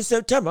coming up in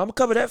September. I'm going to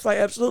cover that fight,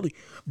 absolutely.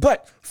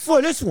 But for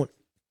this one,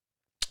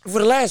 for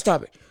the last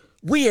topic,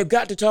 we have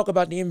got to talk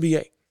about the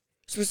NBA.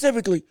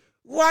 Specifically,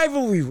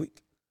 Rivalry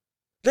Week.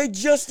 They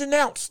just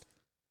announced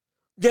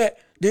that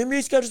the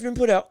NBA schedule's been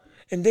put out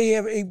and they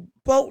have a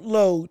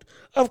boatload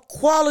of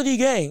quality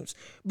games.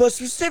 But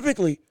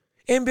specifically,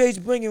 NBA's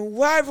bringing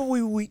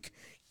Rivalry Week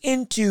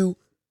into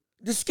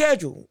the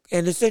schedule.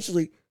 And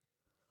essentially,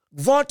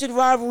 vaunted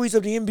rivalries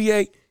of the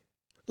NBA,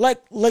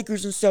 like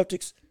Lakers and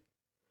Celtics,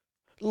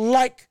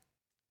 like,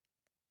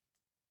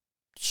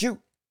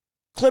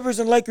 Clippers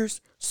and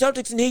Lakers,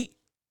 Celtics and Heat,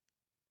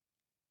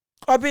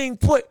 are being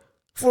put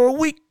for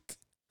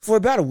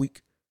about a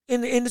week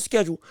in the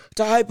schedule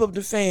to hype up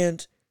the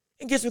fans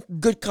and get some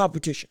good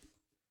competition.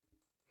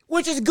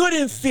 Which is good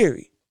in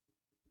theory.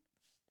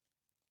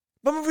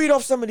 But I'm going to read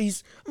off some of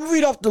these. I'm going to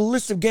read off the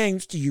list of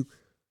games to you.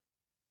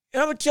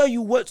 And I'm going to tell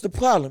you what the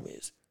problem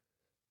is.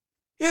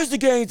 Here's the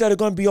games that are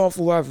going to be on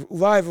for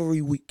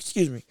Rivalry Week.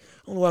 Excuse me. I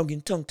don't know why I'm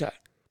getting tongue-tied.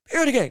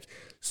 Here are the games.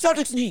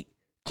 Celtics and Heat.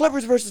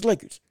 Clippers versus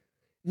Lakers.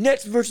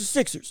 Nets versus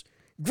Sixers.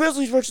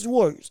 Grizzlies versus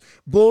Warriors.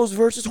 Bulls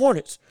versus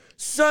Hornets.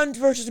 Suns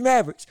versus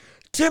Mavericks.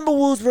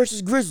 Timberwolves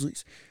versus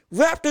Grizzlies.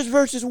 Raptors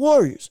versus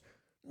Warriors.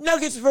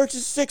 Nuggets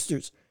versus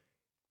Sixers.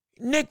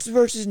 Knicks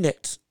versus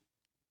Nets.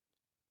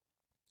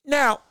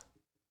 Now,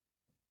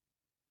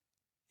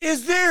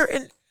 is there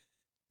an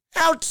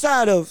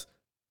outside of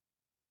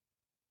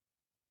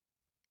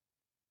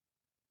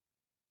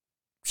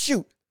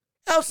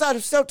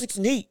Celtics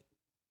and Heat,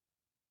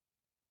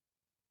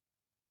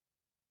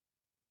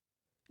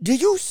 do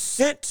you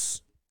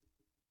sense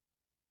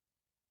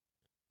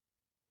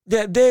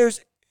that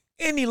there's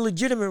any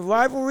legitimate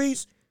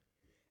rivalries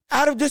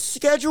out of this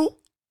schedule?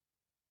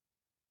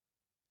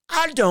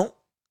 I don't.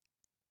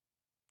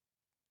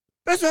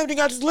 That's everything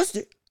I just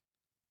listed.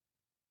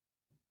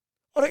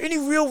 Are there any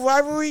real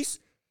rivalries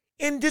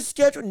in this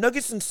schedule?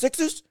 Nuggets and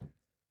Sixers?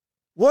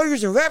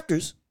 Warriors and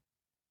Raptors?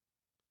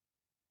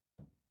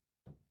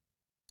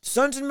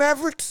 Suns and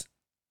Mavericks?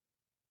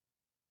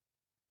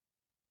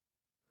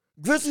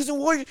 Grizzlies and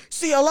Warriors?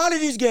 See, a lot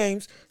of these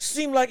games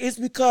seem like it's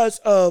because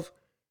of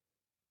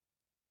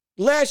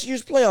last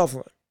year's playoff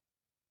run.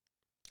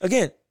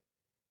 Again,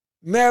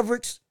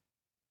 Mavericks,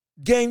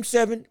 Game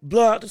 7,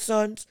 blow out the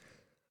Suns.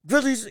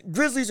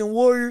 Grizzlies and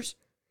Warriors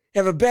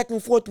have a back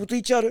and forth with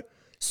each other.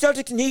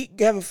 Celtics and Heat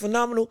have a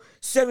phenomenal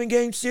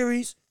 7-game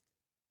series.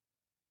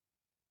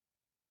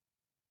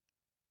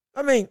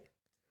 I mean,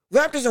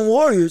 Raptors and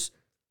Warriors,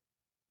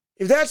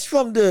 if that's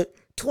from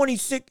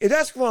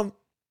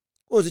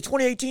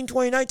 2018,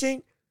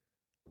 2019?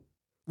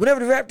 Whenever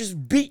the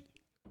Raptors beat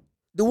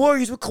the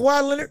Warriors with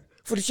Kawhi Leonard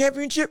for the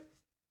championship,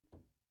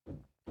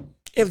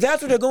 if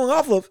that's what they're going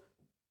off of,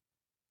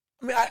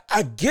 I mean,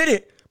 I get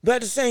it, but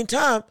at the same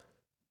time,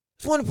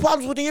 it's one of the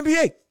problems with the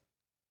NBA.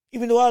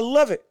 Even though I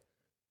love it,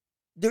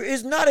 there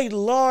is not a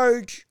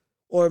large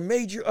or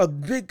there's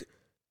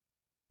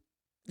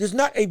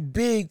not a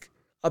big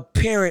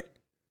apparent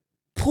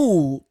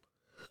pool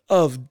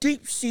of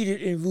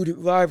deep-seated and rooted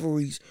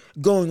rivalries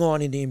going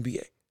on in the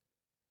NBA.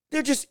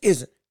 There just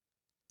isn't.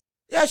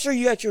 Yeah, sure,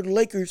 you got your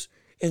Lakers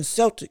and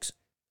Celtics,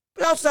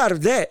 but outside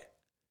of that,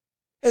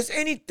 has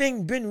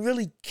anything been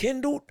really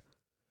kindled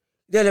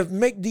that have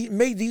made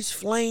these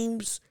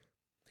flames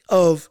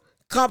of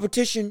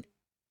competition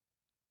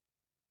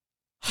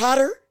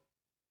hotter?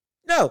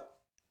 No.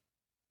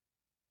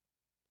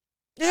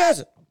 It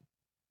hasn't.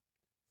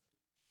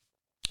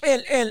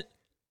 And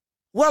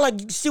while I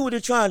see what they're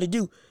trying to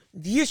do,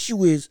 the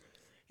issue is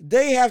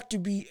they have to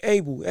be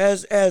able,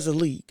 as a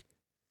league,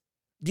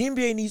 the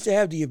NBA needs to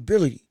have the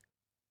ability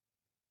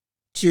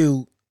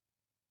to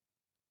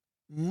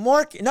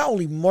not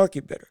only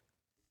market better,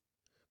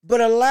 but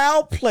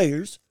allow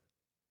players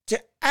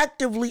to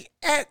actively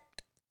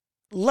act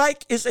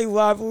like it's a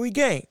rivalry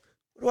game.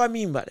 What do I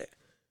mean by that?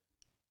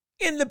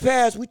 In the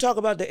past, we talk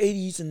about the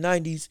 80s and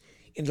 90s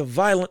and the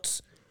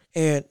violence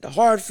and the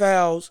hard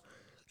fouls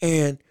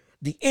and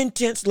the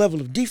intense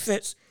level of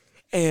defense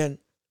and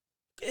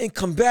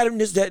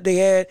combativeness that they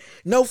had,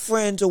 no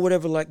friends or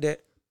whatever like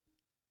that.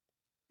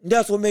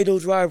 That's what made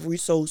those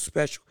rivalries so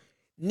special.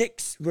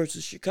 Knicks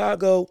versus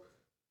Chicago.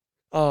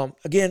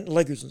 Again,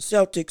 Lakers and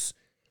Celtics.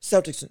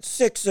 Celtics and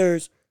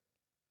Sixers.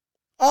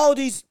 All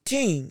these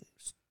teams.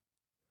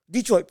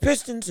 Detroit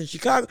Pistons and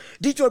Chicago.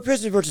 Detroit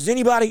Pistons versus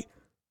anybody.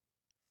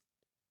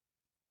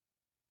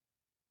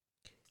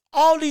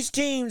 All these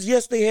teams,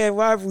 yes, they had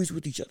rivalries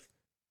with each other.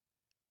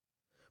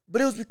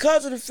 But it was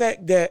because of the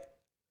fact that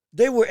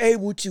they were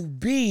able to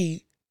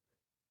be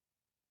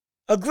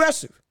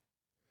aggressive.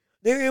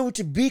 They were able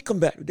to be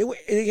combative.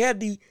 They had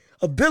the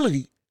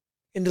ability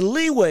and the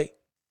leeway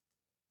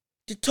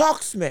to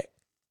talk smack,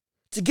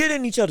 to get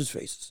in each other's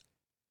faces,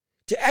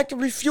 to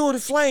actively fuel the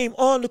flame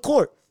on the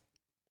court.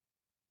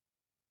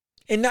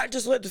 And not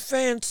just let the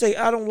fans say,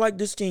 I don't like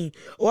this team,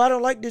 or I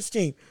don't like this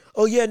team.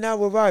 Oh yeah, now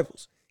we're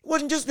rivals. It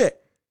wasn't just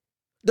that.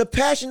 The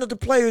passion of the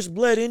players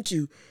bled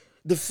into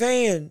the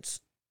fans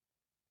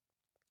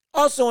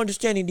also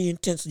understanding the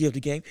intensity of the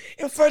game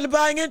and further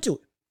buying into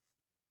it.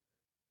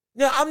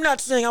 Now, I'm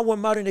not saying I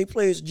want modern day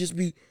players to just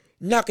be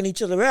knocking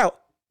each other out,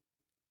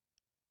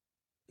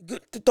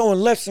 throwing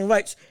lefts and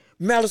rights,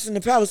 malice in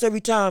the palace every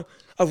time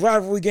a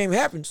rivalry game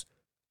happens.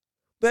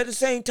 But at the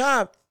same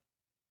time,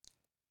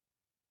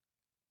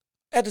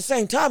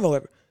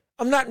 however,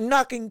 I'm not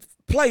knocking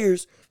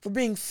players for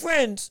being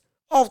friends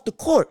off the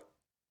court.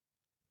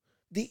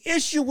 The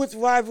issue with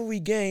rivalry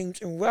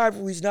games and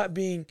rivalries not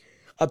being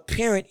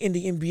apparent in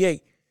the NBA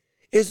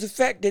is the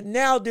fact that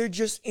now they're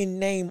just in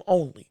name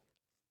only.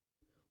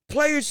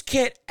 Players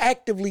can't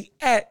actively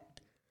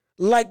act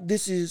like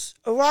this is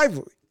a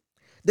rivalry.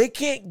 They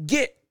can't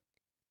get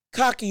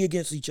cocky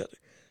against each other.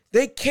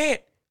 They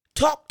can't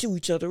talk to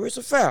each other. It's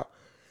a foul.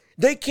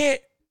 They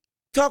can't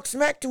talk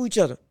smack to each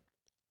other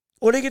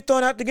or they get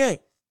thrown out the game.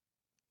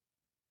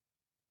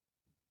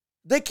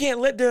 They can't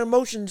let their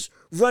emotions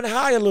run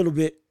high a little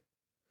bit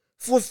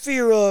for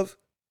fear of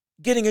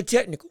getting a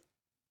technical.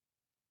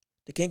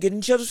 They can't get in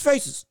each other's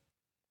faces.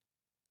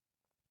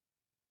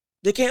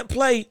 They can't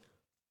play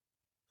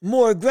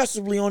more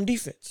aggressively on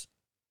defense.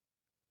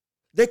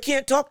 They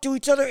can't talk to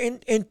each other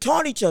and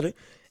taunt each other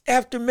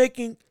after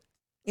making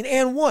an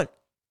and one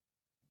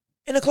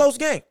in a close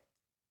game.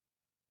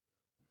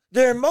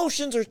 Their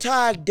emotions are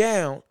tied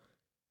down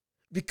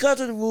because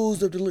of the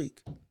rules of the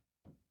league.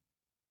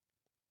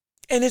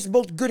 And it's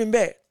both good and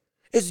bad.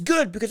 It's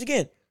good because,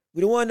 again,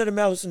 we don't want another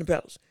malice in the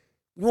palace.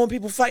 We don't want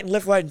people fighting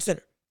left, right, and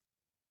center.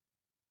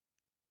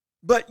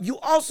 But you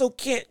also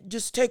can't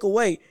just take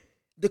away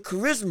the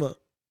charisma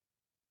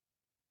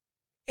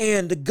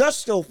and the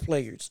gusto of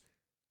players,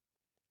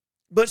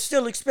 but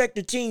still expect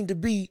the team to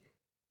be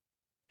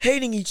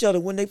hating each other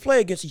when they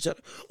play against each other,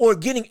 or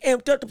getting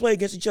amped up to play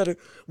against each other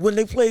when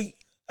they play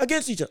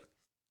against each other.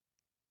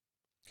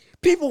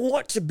 People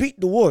want to beat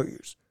the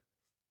Warriors.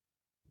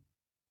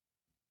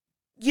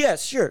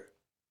 Yes, sure.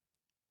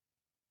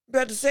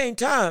 But at the same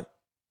time,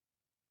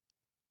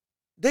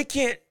 they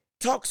can't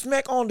talk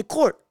smack on the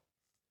court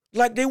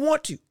like they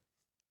want to.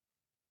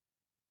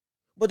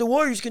 But the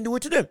Warriors can do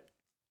it to them.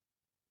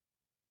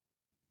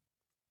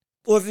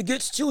 Or if it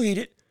gets too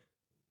heated,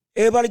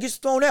 everybody gets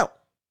thrown out.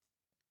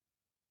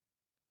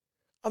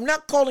 I'm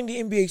not calling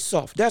the NBA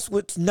soft. That's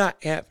what's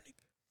not happening.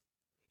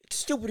 It's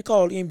stupid to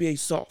call the NBA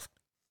soft.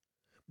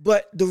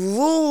 But the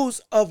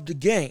rules of the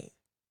game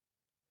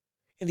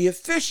and the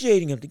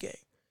officiating of the game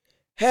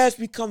has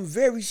become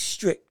very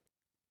strict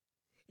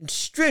and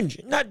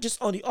stringent, not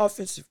just on the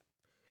offensive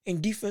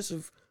and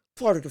defensive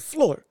part of the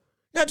floor,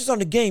 not just on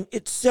the game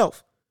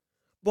itself,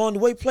 but on the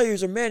way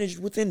players are managed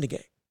within the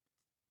game,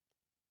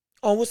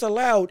 on what's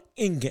allowed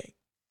in game.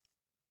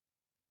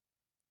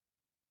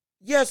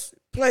 Yes,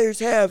 players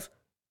have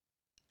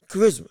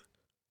charisma,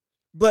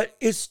 but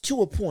it's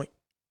to a point.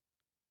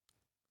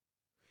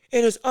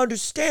 And it's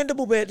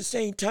understandable, but at the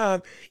same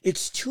time,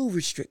 it's too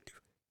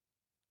restrictive.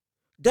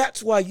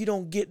 That's why you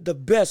don't get the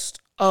best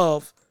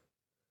of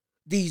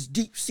these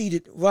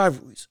deep-seated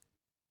rivalries.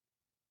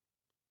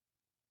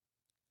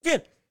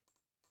 Again,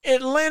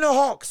 Atlanta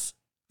Hawks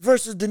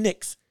versus the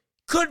Knicks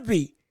could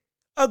be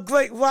a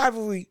great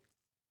rivalry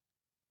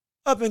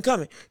up and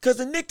coming because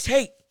the Knicks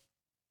hate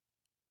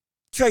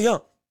Trae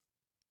Young.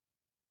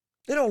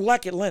 They don't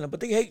like Atlanta, but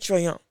they hate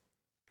Trae Young.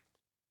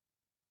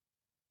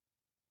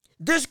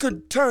 This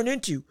could turn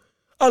into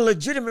a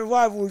legitimate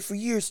rivalry for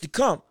years to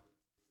come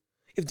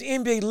if the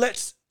NBA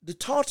lets the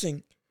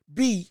taunting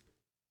be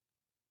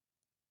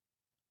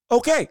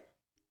okay.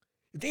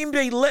 If the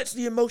NBA lets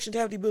the emotions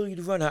have the ability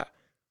to run high.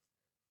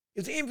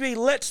 If the NBA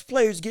lets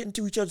players get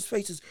into each other's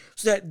faces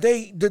so that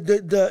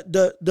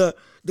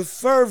the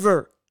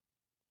fervor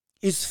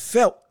is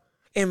felt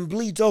and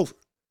bleeds over.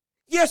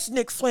 Yes,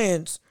 Knicks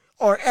fans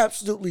are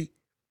absolutely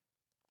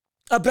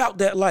about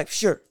that life,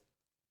 sure.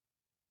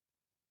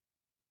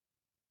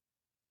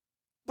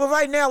 But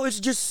right now, it's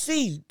just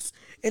seeds.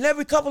 And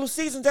every couple of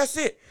seasons, that's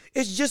it.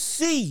 It's just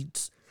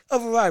seeds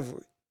of a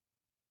rivalry.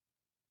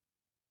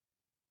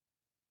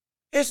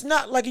 It's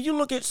not like if you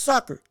look at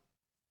soccer,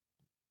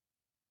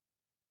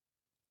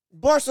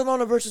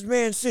 Barcelona versus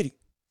Man City.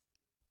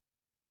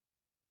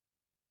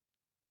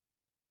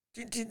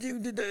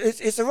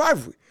 It's a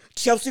rivalry.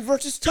 Chelsea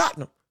versus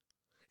Tottenham.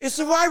 It's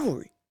a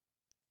rivalry.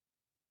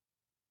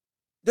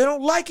 They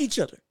don't like each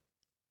other.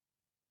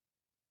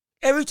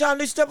 Every time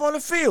they step on the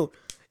field,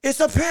 it's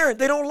apparent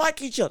they don't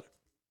like each other.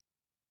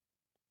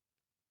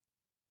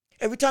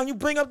 Every time you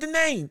bring up the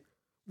name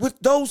with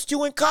those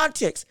two in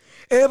context,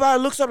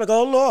 everybody looks up like,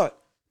 oh Lord.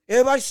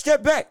 Everybody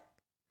step back.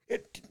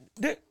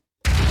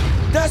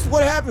 That's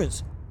what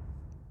happens.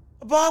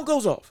 A bomb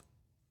goes off.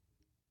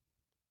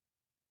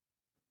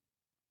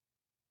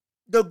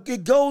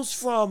 It goes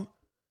from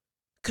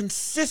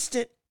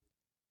consistent,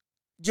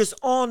 just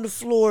on the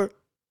floor,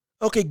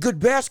 okay, good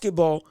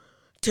basketball,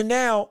 to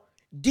now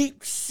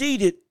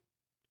deep-seated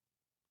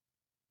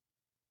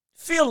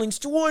feelings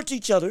towards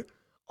each other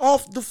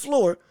off the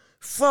floor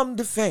from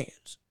the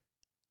fans.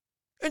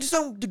 And to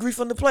some degree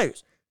from the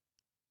players.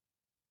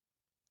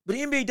 But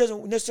the NBA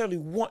doesn't necessarily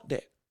want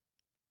that.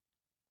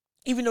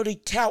 Even though they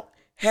tout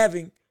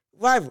having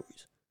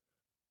rivalries.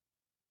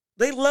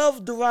 They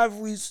love the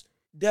rivalries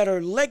that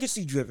are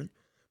legacy driven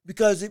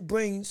because it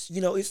brings,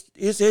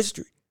 it's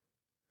history.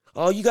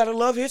 Oh, you got to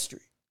love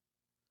history.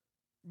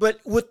 But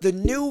with the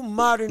new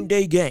modern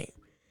day game,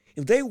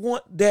 if they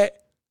want that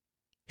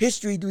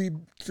history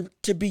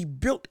to be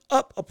built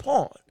up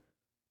upon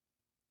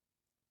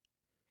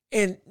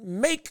and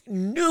make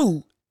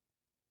new,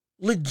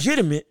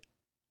 legitimate,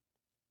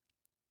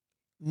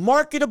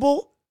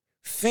 marketable,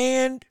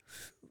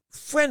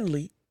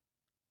 fan-friendly,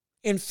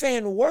 and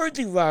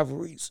fan-worthy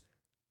rivalries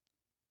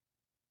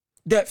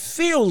that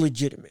feel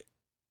legitimate,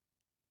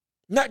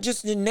 not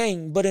just in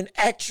name, but in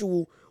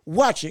actual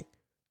watching,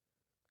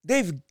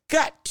 they've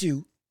got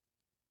to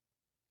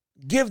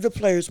give the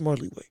players more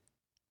leeway.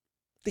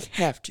 They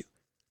have to.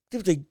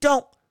 If they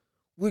don't,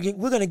 we're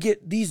going to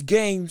get these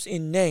games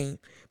in name,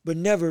 but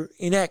never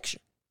in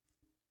action.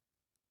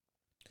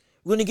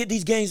 We're going to get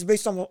these games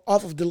based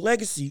off of the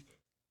legacy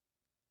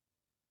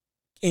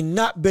and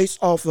not based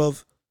off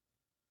of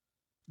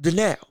the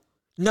now,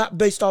 not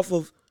based off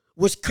of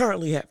what's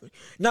currently happening,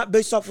 not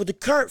based off of the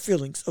current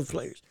feelings of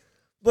players,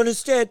 but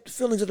instead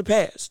feelings of the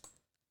past.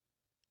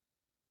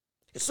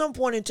 At some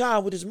point in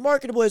time, with as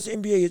marketable as the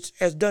NBA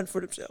has done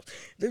for themselves,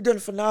 they've done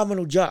a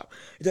phenomenal job.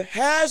 There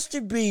has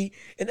to be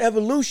an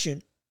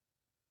evolution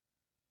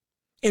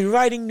in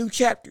writing new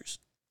chapters.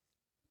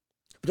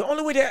 But the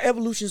only way that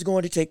evolution is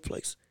going to take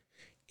place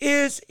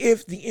is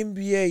if the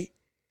NBA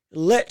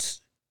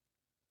lets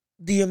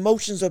the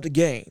emotions of the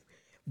game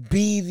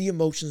be the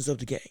emotions of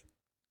the game.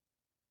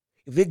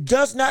 If it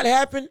does not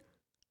happen,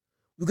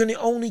 we're going to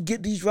only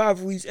get these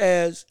rivalries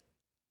as,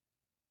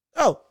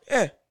 I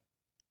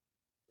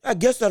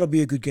guess that'll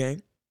be a good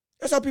game.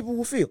 That's how people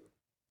will feel.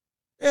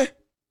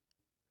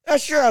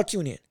 Sure, I'll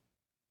tune in.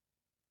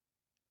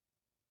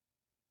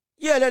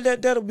 Yeah,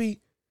 that'll be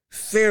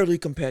fairly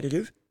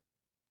competitive.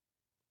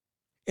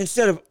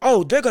 Instead of,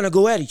 they're going to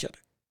go at each other.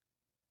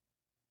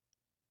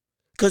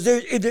 Because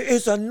there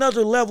is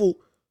another level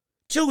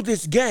to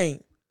this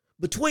game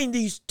between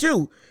these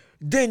two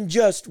than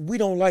just we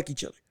don't like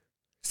each other.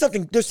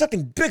 There's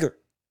something bigger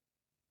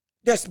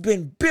that's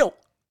been built.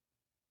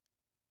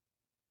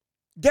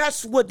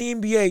 That's what the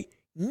NBA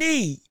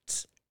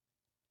needs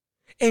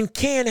and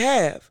can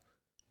have.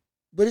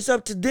 But it's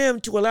up to them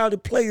to allow the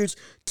players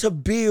to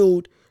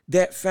build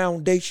that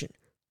foundation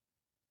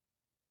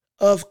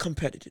of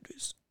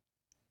competitiveness.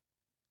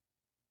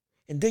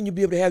 And then you'll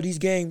be able to have these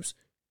games,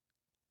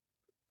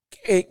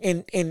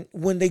 and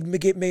when they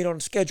get made on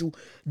the schedule,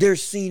 they're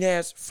seen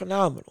as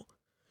phenomenal.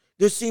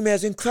 They're seen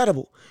as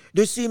incredible.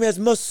 They're seen as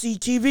must-see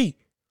TV.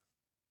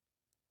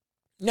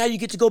 Now you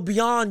get to go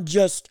beyond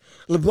just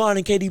LeBron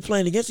and KD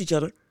playing against each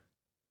other.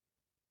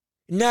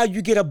 Now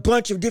you get a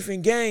bunch of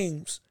different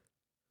games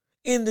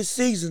in the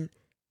season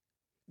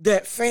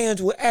that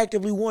fans will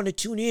actively want to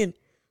tune in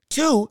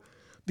to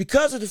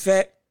because of the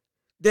fact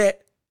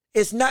that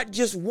it's not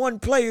just one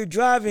player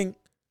driving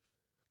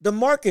the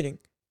marketing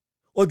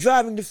or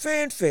driving the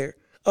fanfare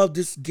of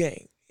this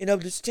game and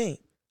of this team.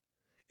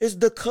 It's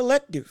the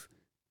collective,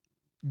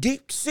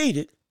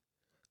 deep-seated,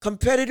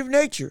 competitive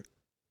nature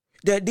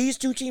that these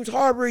two teams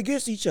harbor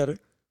against each other.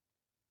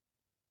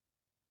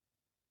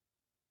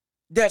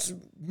 That's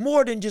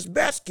more than just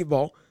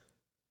basketball.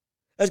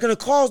 That's going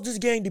to cause this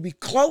game to be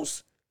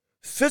close,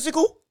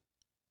 physical,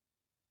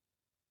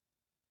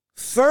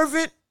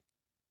 fervent,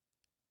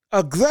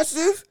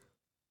 aggressive,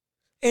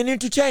 and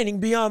entertaining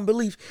beyond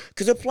belief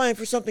because they're playing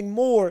for something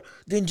more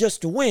than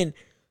just to win.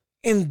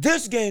 In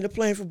this game, they're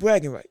playing for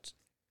bragging rights.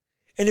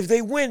 And if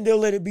they win, they'll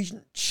let it be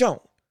shown.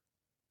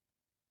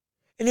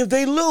 And if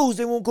they lose,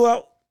 they won't go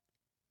out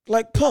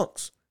like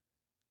punks.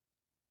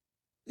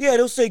 Yeah,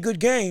 they'll say good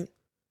game,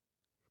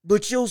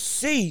 but you'll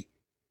see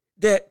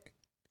that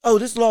oh,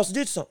 this loss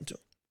did something to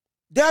him.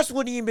 That's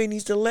what the NBA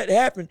needs to let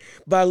happen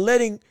by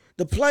letting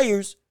the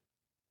players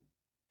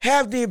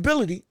have the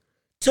ability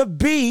to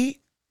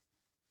be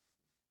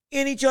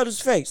in each other's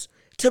face,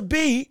 to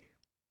be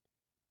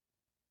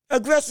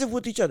aggressive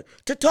with each other,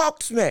 to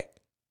talk smack,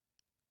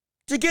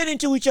 to get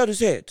into each other's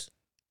heads,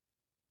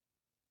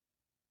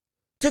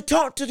 to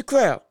talk to the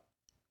crowd.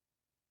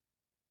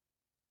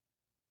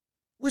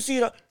 We see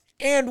it,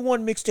 and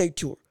one mixtape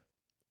tour.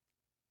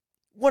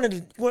 One of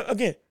the,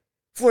 again,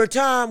 for a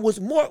time was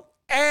more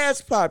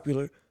as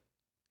popular,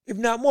 if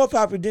not more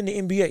popular than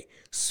the NBA.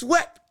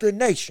 Swept the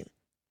nation.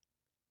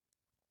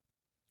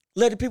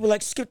 Led to people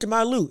like Skip to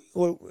My Lou,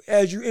 or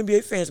as you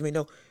NBA fans may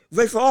know,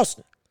 Rayford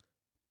Austin,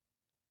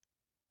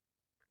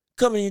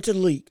 coming into the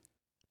league.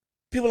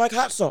 People like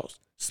Hot Sauce,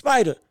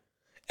 Spider,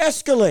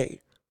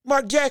 Escalade,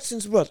 Mark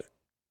Jackson's brother,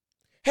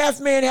 Half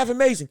Man, Half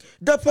Amazing,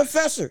 The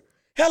Professor,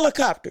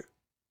 Helicopter,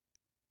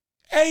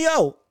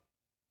 Ayo.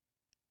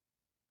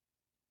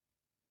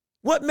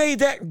 What made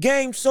that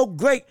game so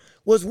great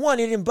was, one,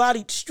 it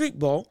embodied street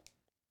ball,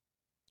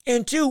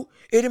 and two,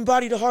 it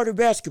embodied the heart of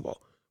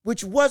basketball,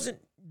 which wasn't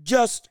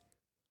just,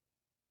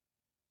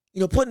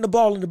 putting the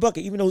ball in the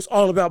bucket, even though it's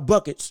all about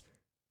buckets.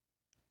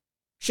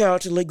 Shout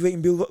out to the late great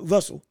Bill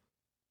Russell,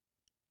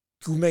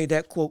 who made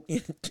that quote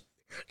in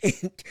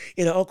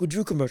an Uncle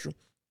Drew commercial.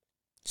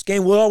 This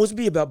game will always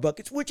be about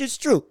buckets, which is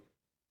true.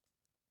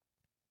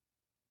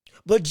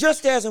 But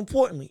just as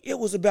importantly, it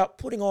was about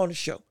putting on a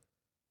show.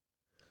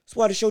 That's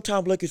why the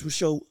Showtime Lakers were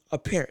so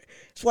apparent.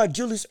 That's why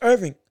Julius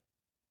Erving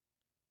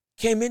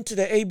came into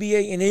the ABA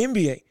and the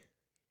NBA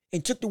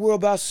and took the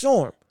world by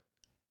storm.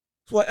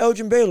 That's why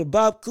Elgin Baylor,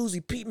 Bob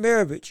Cousy, Pete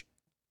Maravich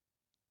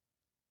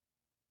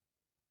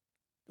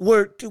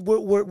were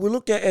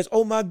looked at as,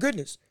 oh my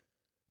goodness,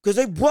 because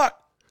they brought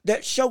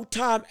that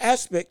Showtime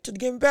aspect to the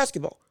game of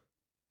basketball.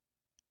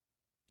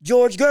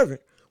 George Gervin,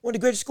 one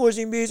of the greatest scorers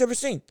the NBA has ever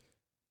seen.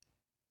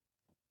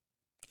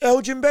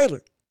 Elgin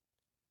Baylor.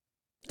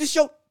 The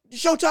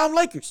Showtime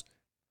Lakers.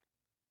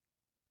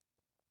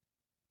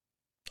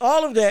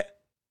 All of that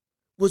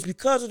was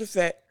because of the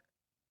fact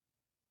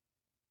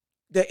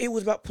that it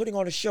was about putting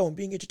on a show and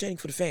being entertaining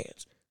for the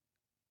fans.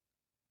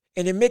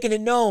 And then making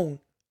it known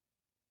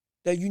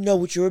that you know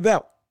what you're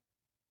about.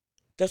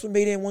 That's what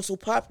made N1 so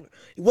popular.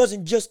 It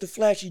wasn't just the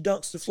flashy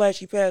dunks, the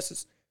flashy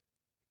passes.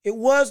 It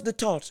was the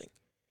taunting.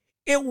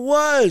 It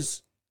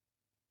was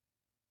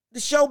the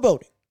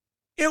showboating.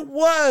 It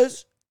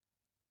was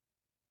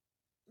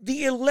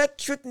the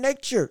electric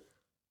nature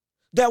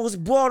that was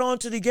brought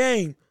onto the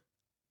game,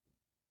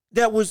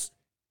 that was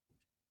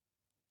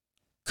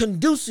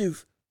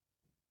conducive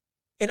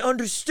and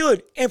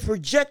understood and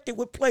projected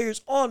with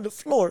players on the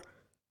floor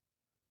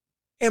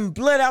and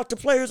bled out to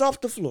players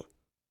off the floor.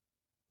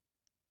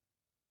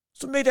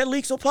 So it made that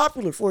league so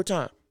popular for a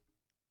time.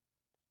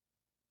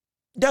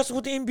 That's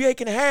what the NBA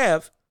can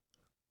have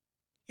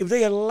if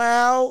they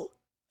allow,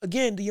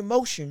 again, the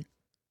emotion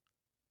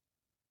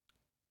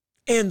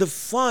and the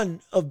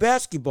fun of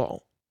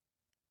basketball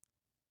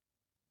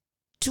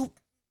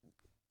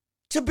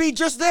to be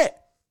just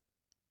that.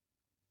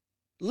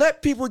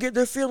 Let people get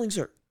their feelings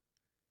hurt.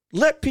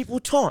 Let people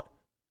taunt.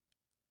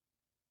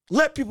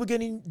 Let people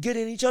get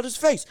in each other's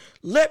face.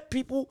 Let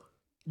people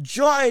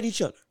jaw at each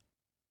other.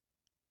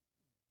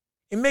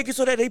 And make it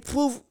so that they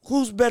prove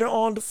who's better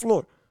on the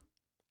floor.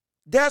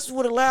 That's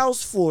what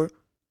allows for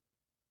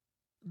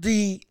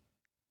the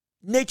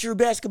nature of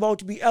basketball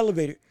to be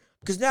elevated.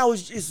 Because now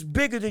it's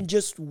bigger than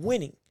just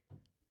winning.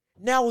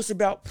 Now it's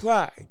about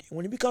pride. And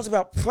when it becomes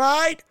about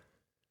pride,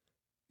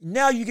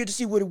 now you get to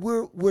see where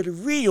the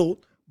real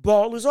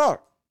ballers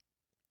are.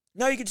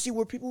 Now you get to see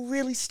where people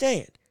really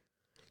stand.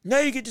 Now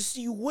you get to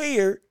see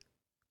where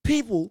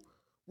people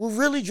will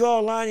really draw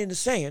a line in the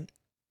sand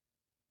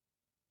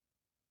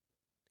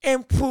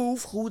and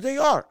prove who they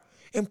are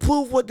and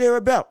prove what they're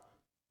about.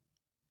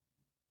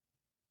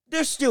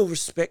 There's still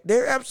respect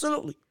there,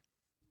 absolutely.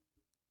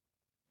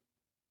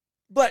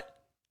 But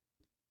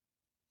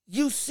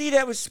you see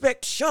that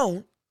respect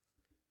shown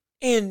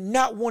in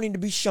not wanting to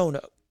be shown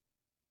up.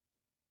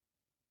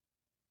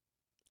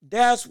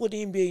 That's what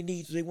the NBA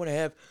needs. They want to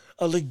have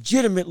a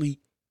legitimately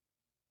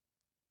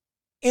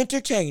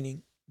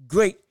entertaining,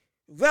 great,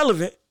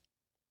 relevant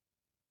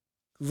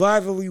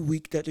rivalry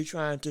week that they're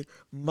trying to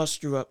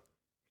muster up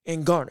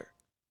and garner.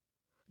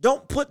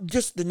 Don't put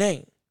just the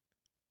name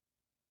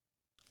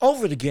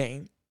over the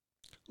game.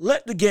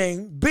 Let the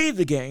game be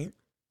the game.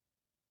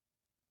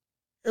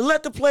 And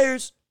let them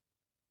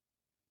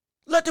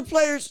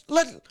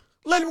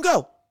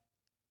go.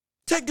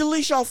 Take the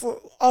leash off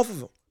of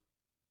them.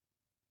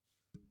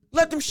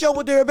 Let them show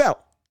what they're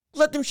about.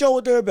 Let them show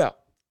what they're about.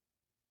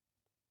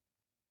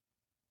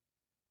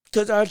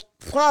 Because I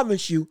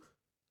promise you,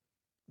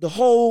 the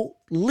whole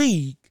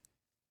league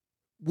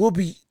will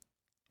be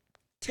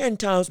 10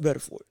 times better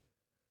for it.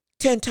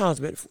 10 times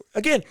better for it.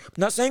 Again,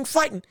 I'm not saying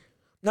fighting.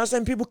 I'm not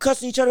saying people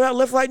cussing each other out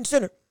left, right, and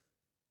center.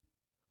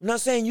 I'm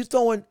not saying you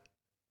throwing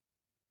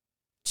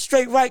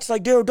straight rights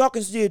like Daryl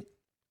Dawkins did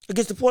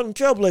against the Portland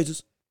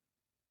Trailblazers.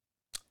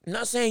 I'm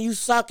not saying you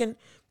socking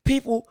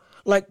people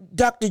like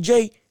Dr.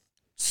 J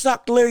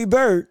socked Larry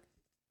Bird.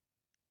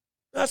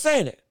 I'm not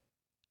saying that.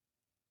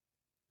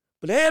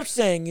 But what I am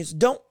saying is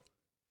don't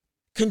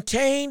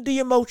contain the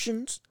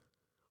emotions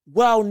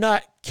while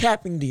not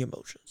capping the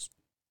emotions.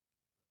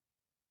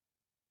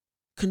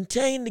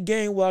 Contain the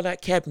game while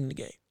not capping the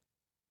game.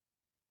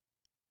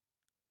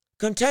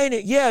 Contain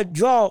it, yeah,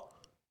 draw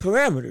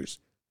parameters,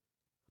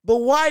 but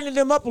widen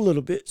them up a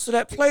little bit so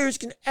that players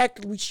can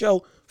actively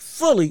show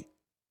fully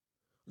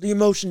the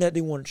emotion that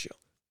they want to show.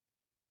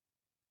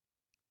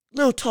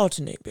 Little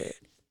taunting ain't bad.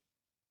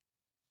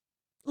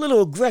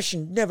 Little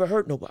aggression never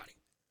hurt nobody.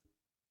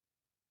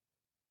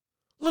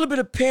 A little bit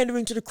of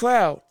pandering to the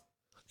crowd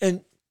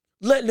and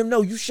letting them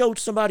know you showed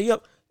somebody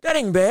up, that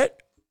ain't bad.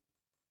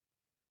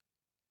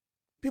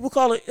 People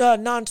call it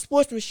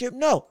non-sportsmanship.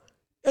 No,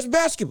 that's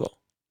basketball.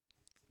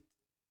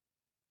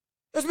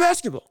 That's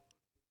basketball.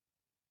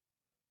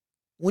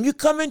 When you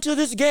come into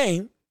this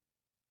game,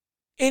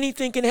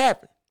 anything can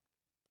happen.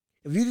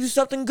 If you do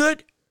something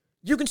good,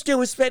 you can still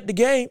respect the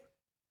game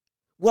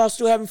while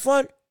still having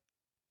fun.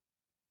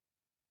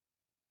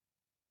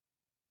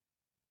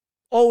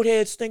 Old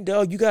heads think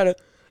that, you gotta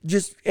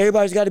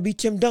everybody's gotta be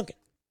Tim Duncan.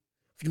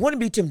 If you want to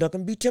be Tim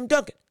Duncan, be Tim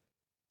Duncan.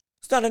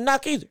 It's not a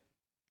knock either.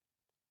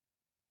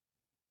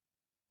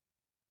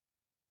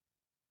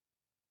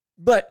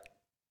 But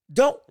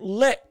don't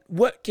let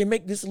what can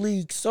make this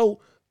league so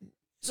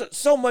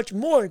much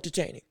more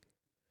entertaining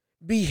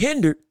be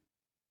hindered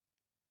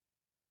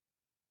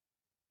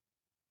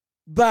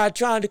by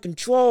trying to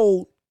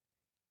control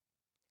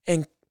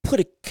and put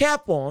a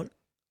cap on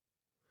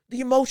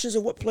the emotions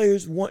of what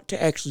players want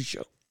to actually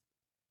show.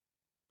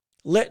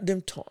 Let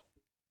them talk.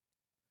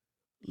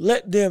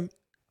 Let them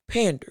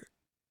pander.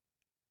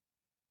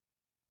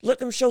 Let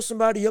them show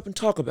somebody up and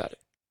talk about it.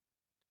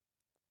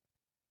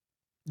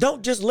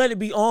 Don't just let it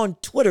be on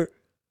Twitter.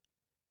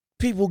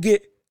 People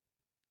get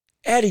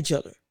at each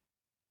other.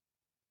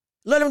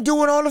 Let them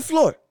do it on the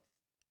floor.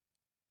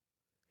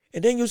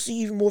 And then you'll see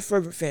even more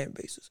fervent fan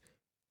bases.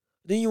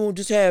 Then you won't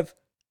just have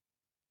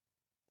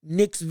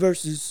Knicks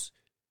versus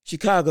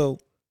Chicago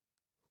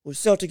or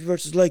Celtics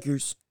versus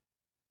Lakers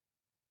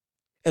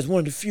as one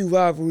of the few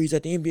rivalries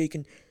that the NBA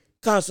can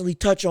constantly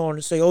touch on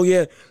and say, oh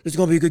yeah, this is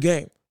going to be a good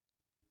game.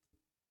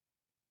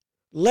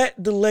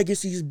 Let the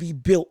legacies be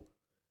built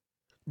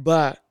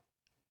by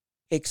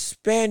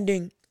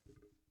expanding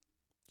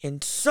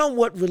and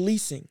somewhat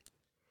releasing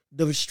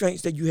the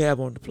restraints that you have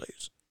on the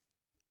players.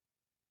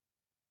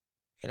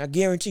 And I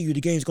guarantee you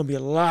the game's going to be a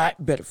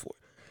lot better for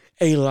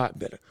it. A lot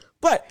better.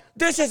 But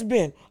this has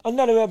been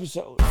another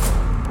episode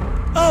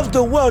of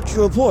the Welch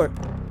Report.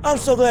 I'm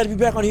so glad to be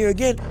back on here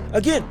again.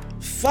 Again,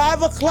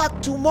 5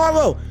 o'clock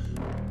tomorrow.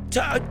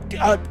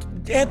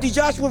 Anthony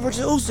Joshua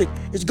versus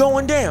Usyk is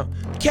going down.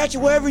 Catch it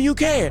wherever you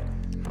can.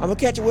 I'm going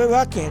to catch it wherever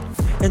I can.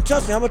 And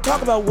trust me, I'm going to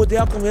talk about what the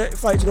outcome of that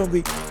fight is going to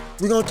be.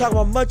 We're going to talk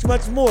about much,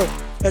 much more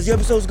as the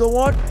episodes go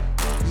on.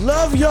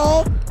 Love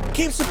y'all.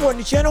 Keep supporting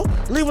the channel.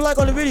 Leave a like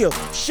on the video.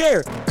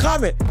 Share.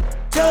 Comment.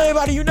 Tell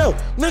everybody you know.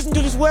 Listen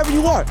to this wherever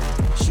you are.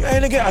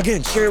 And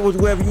again, share it with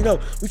whoever you know.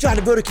 We're trying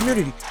to build a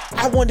community.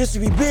 I want this to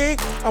be big.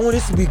 I want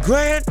this to be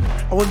grand.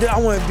 I want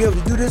to be able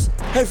to do this,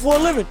 for a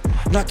living.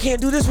 And I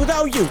can't do this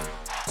without you.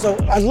 So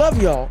I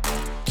love y'all.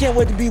 Can't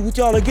wait to be with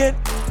y'all again.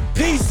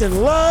 Peace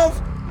and love.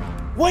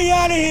 We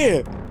out of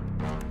here.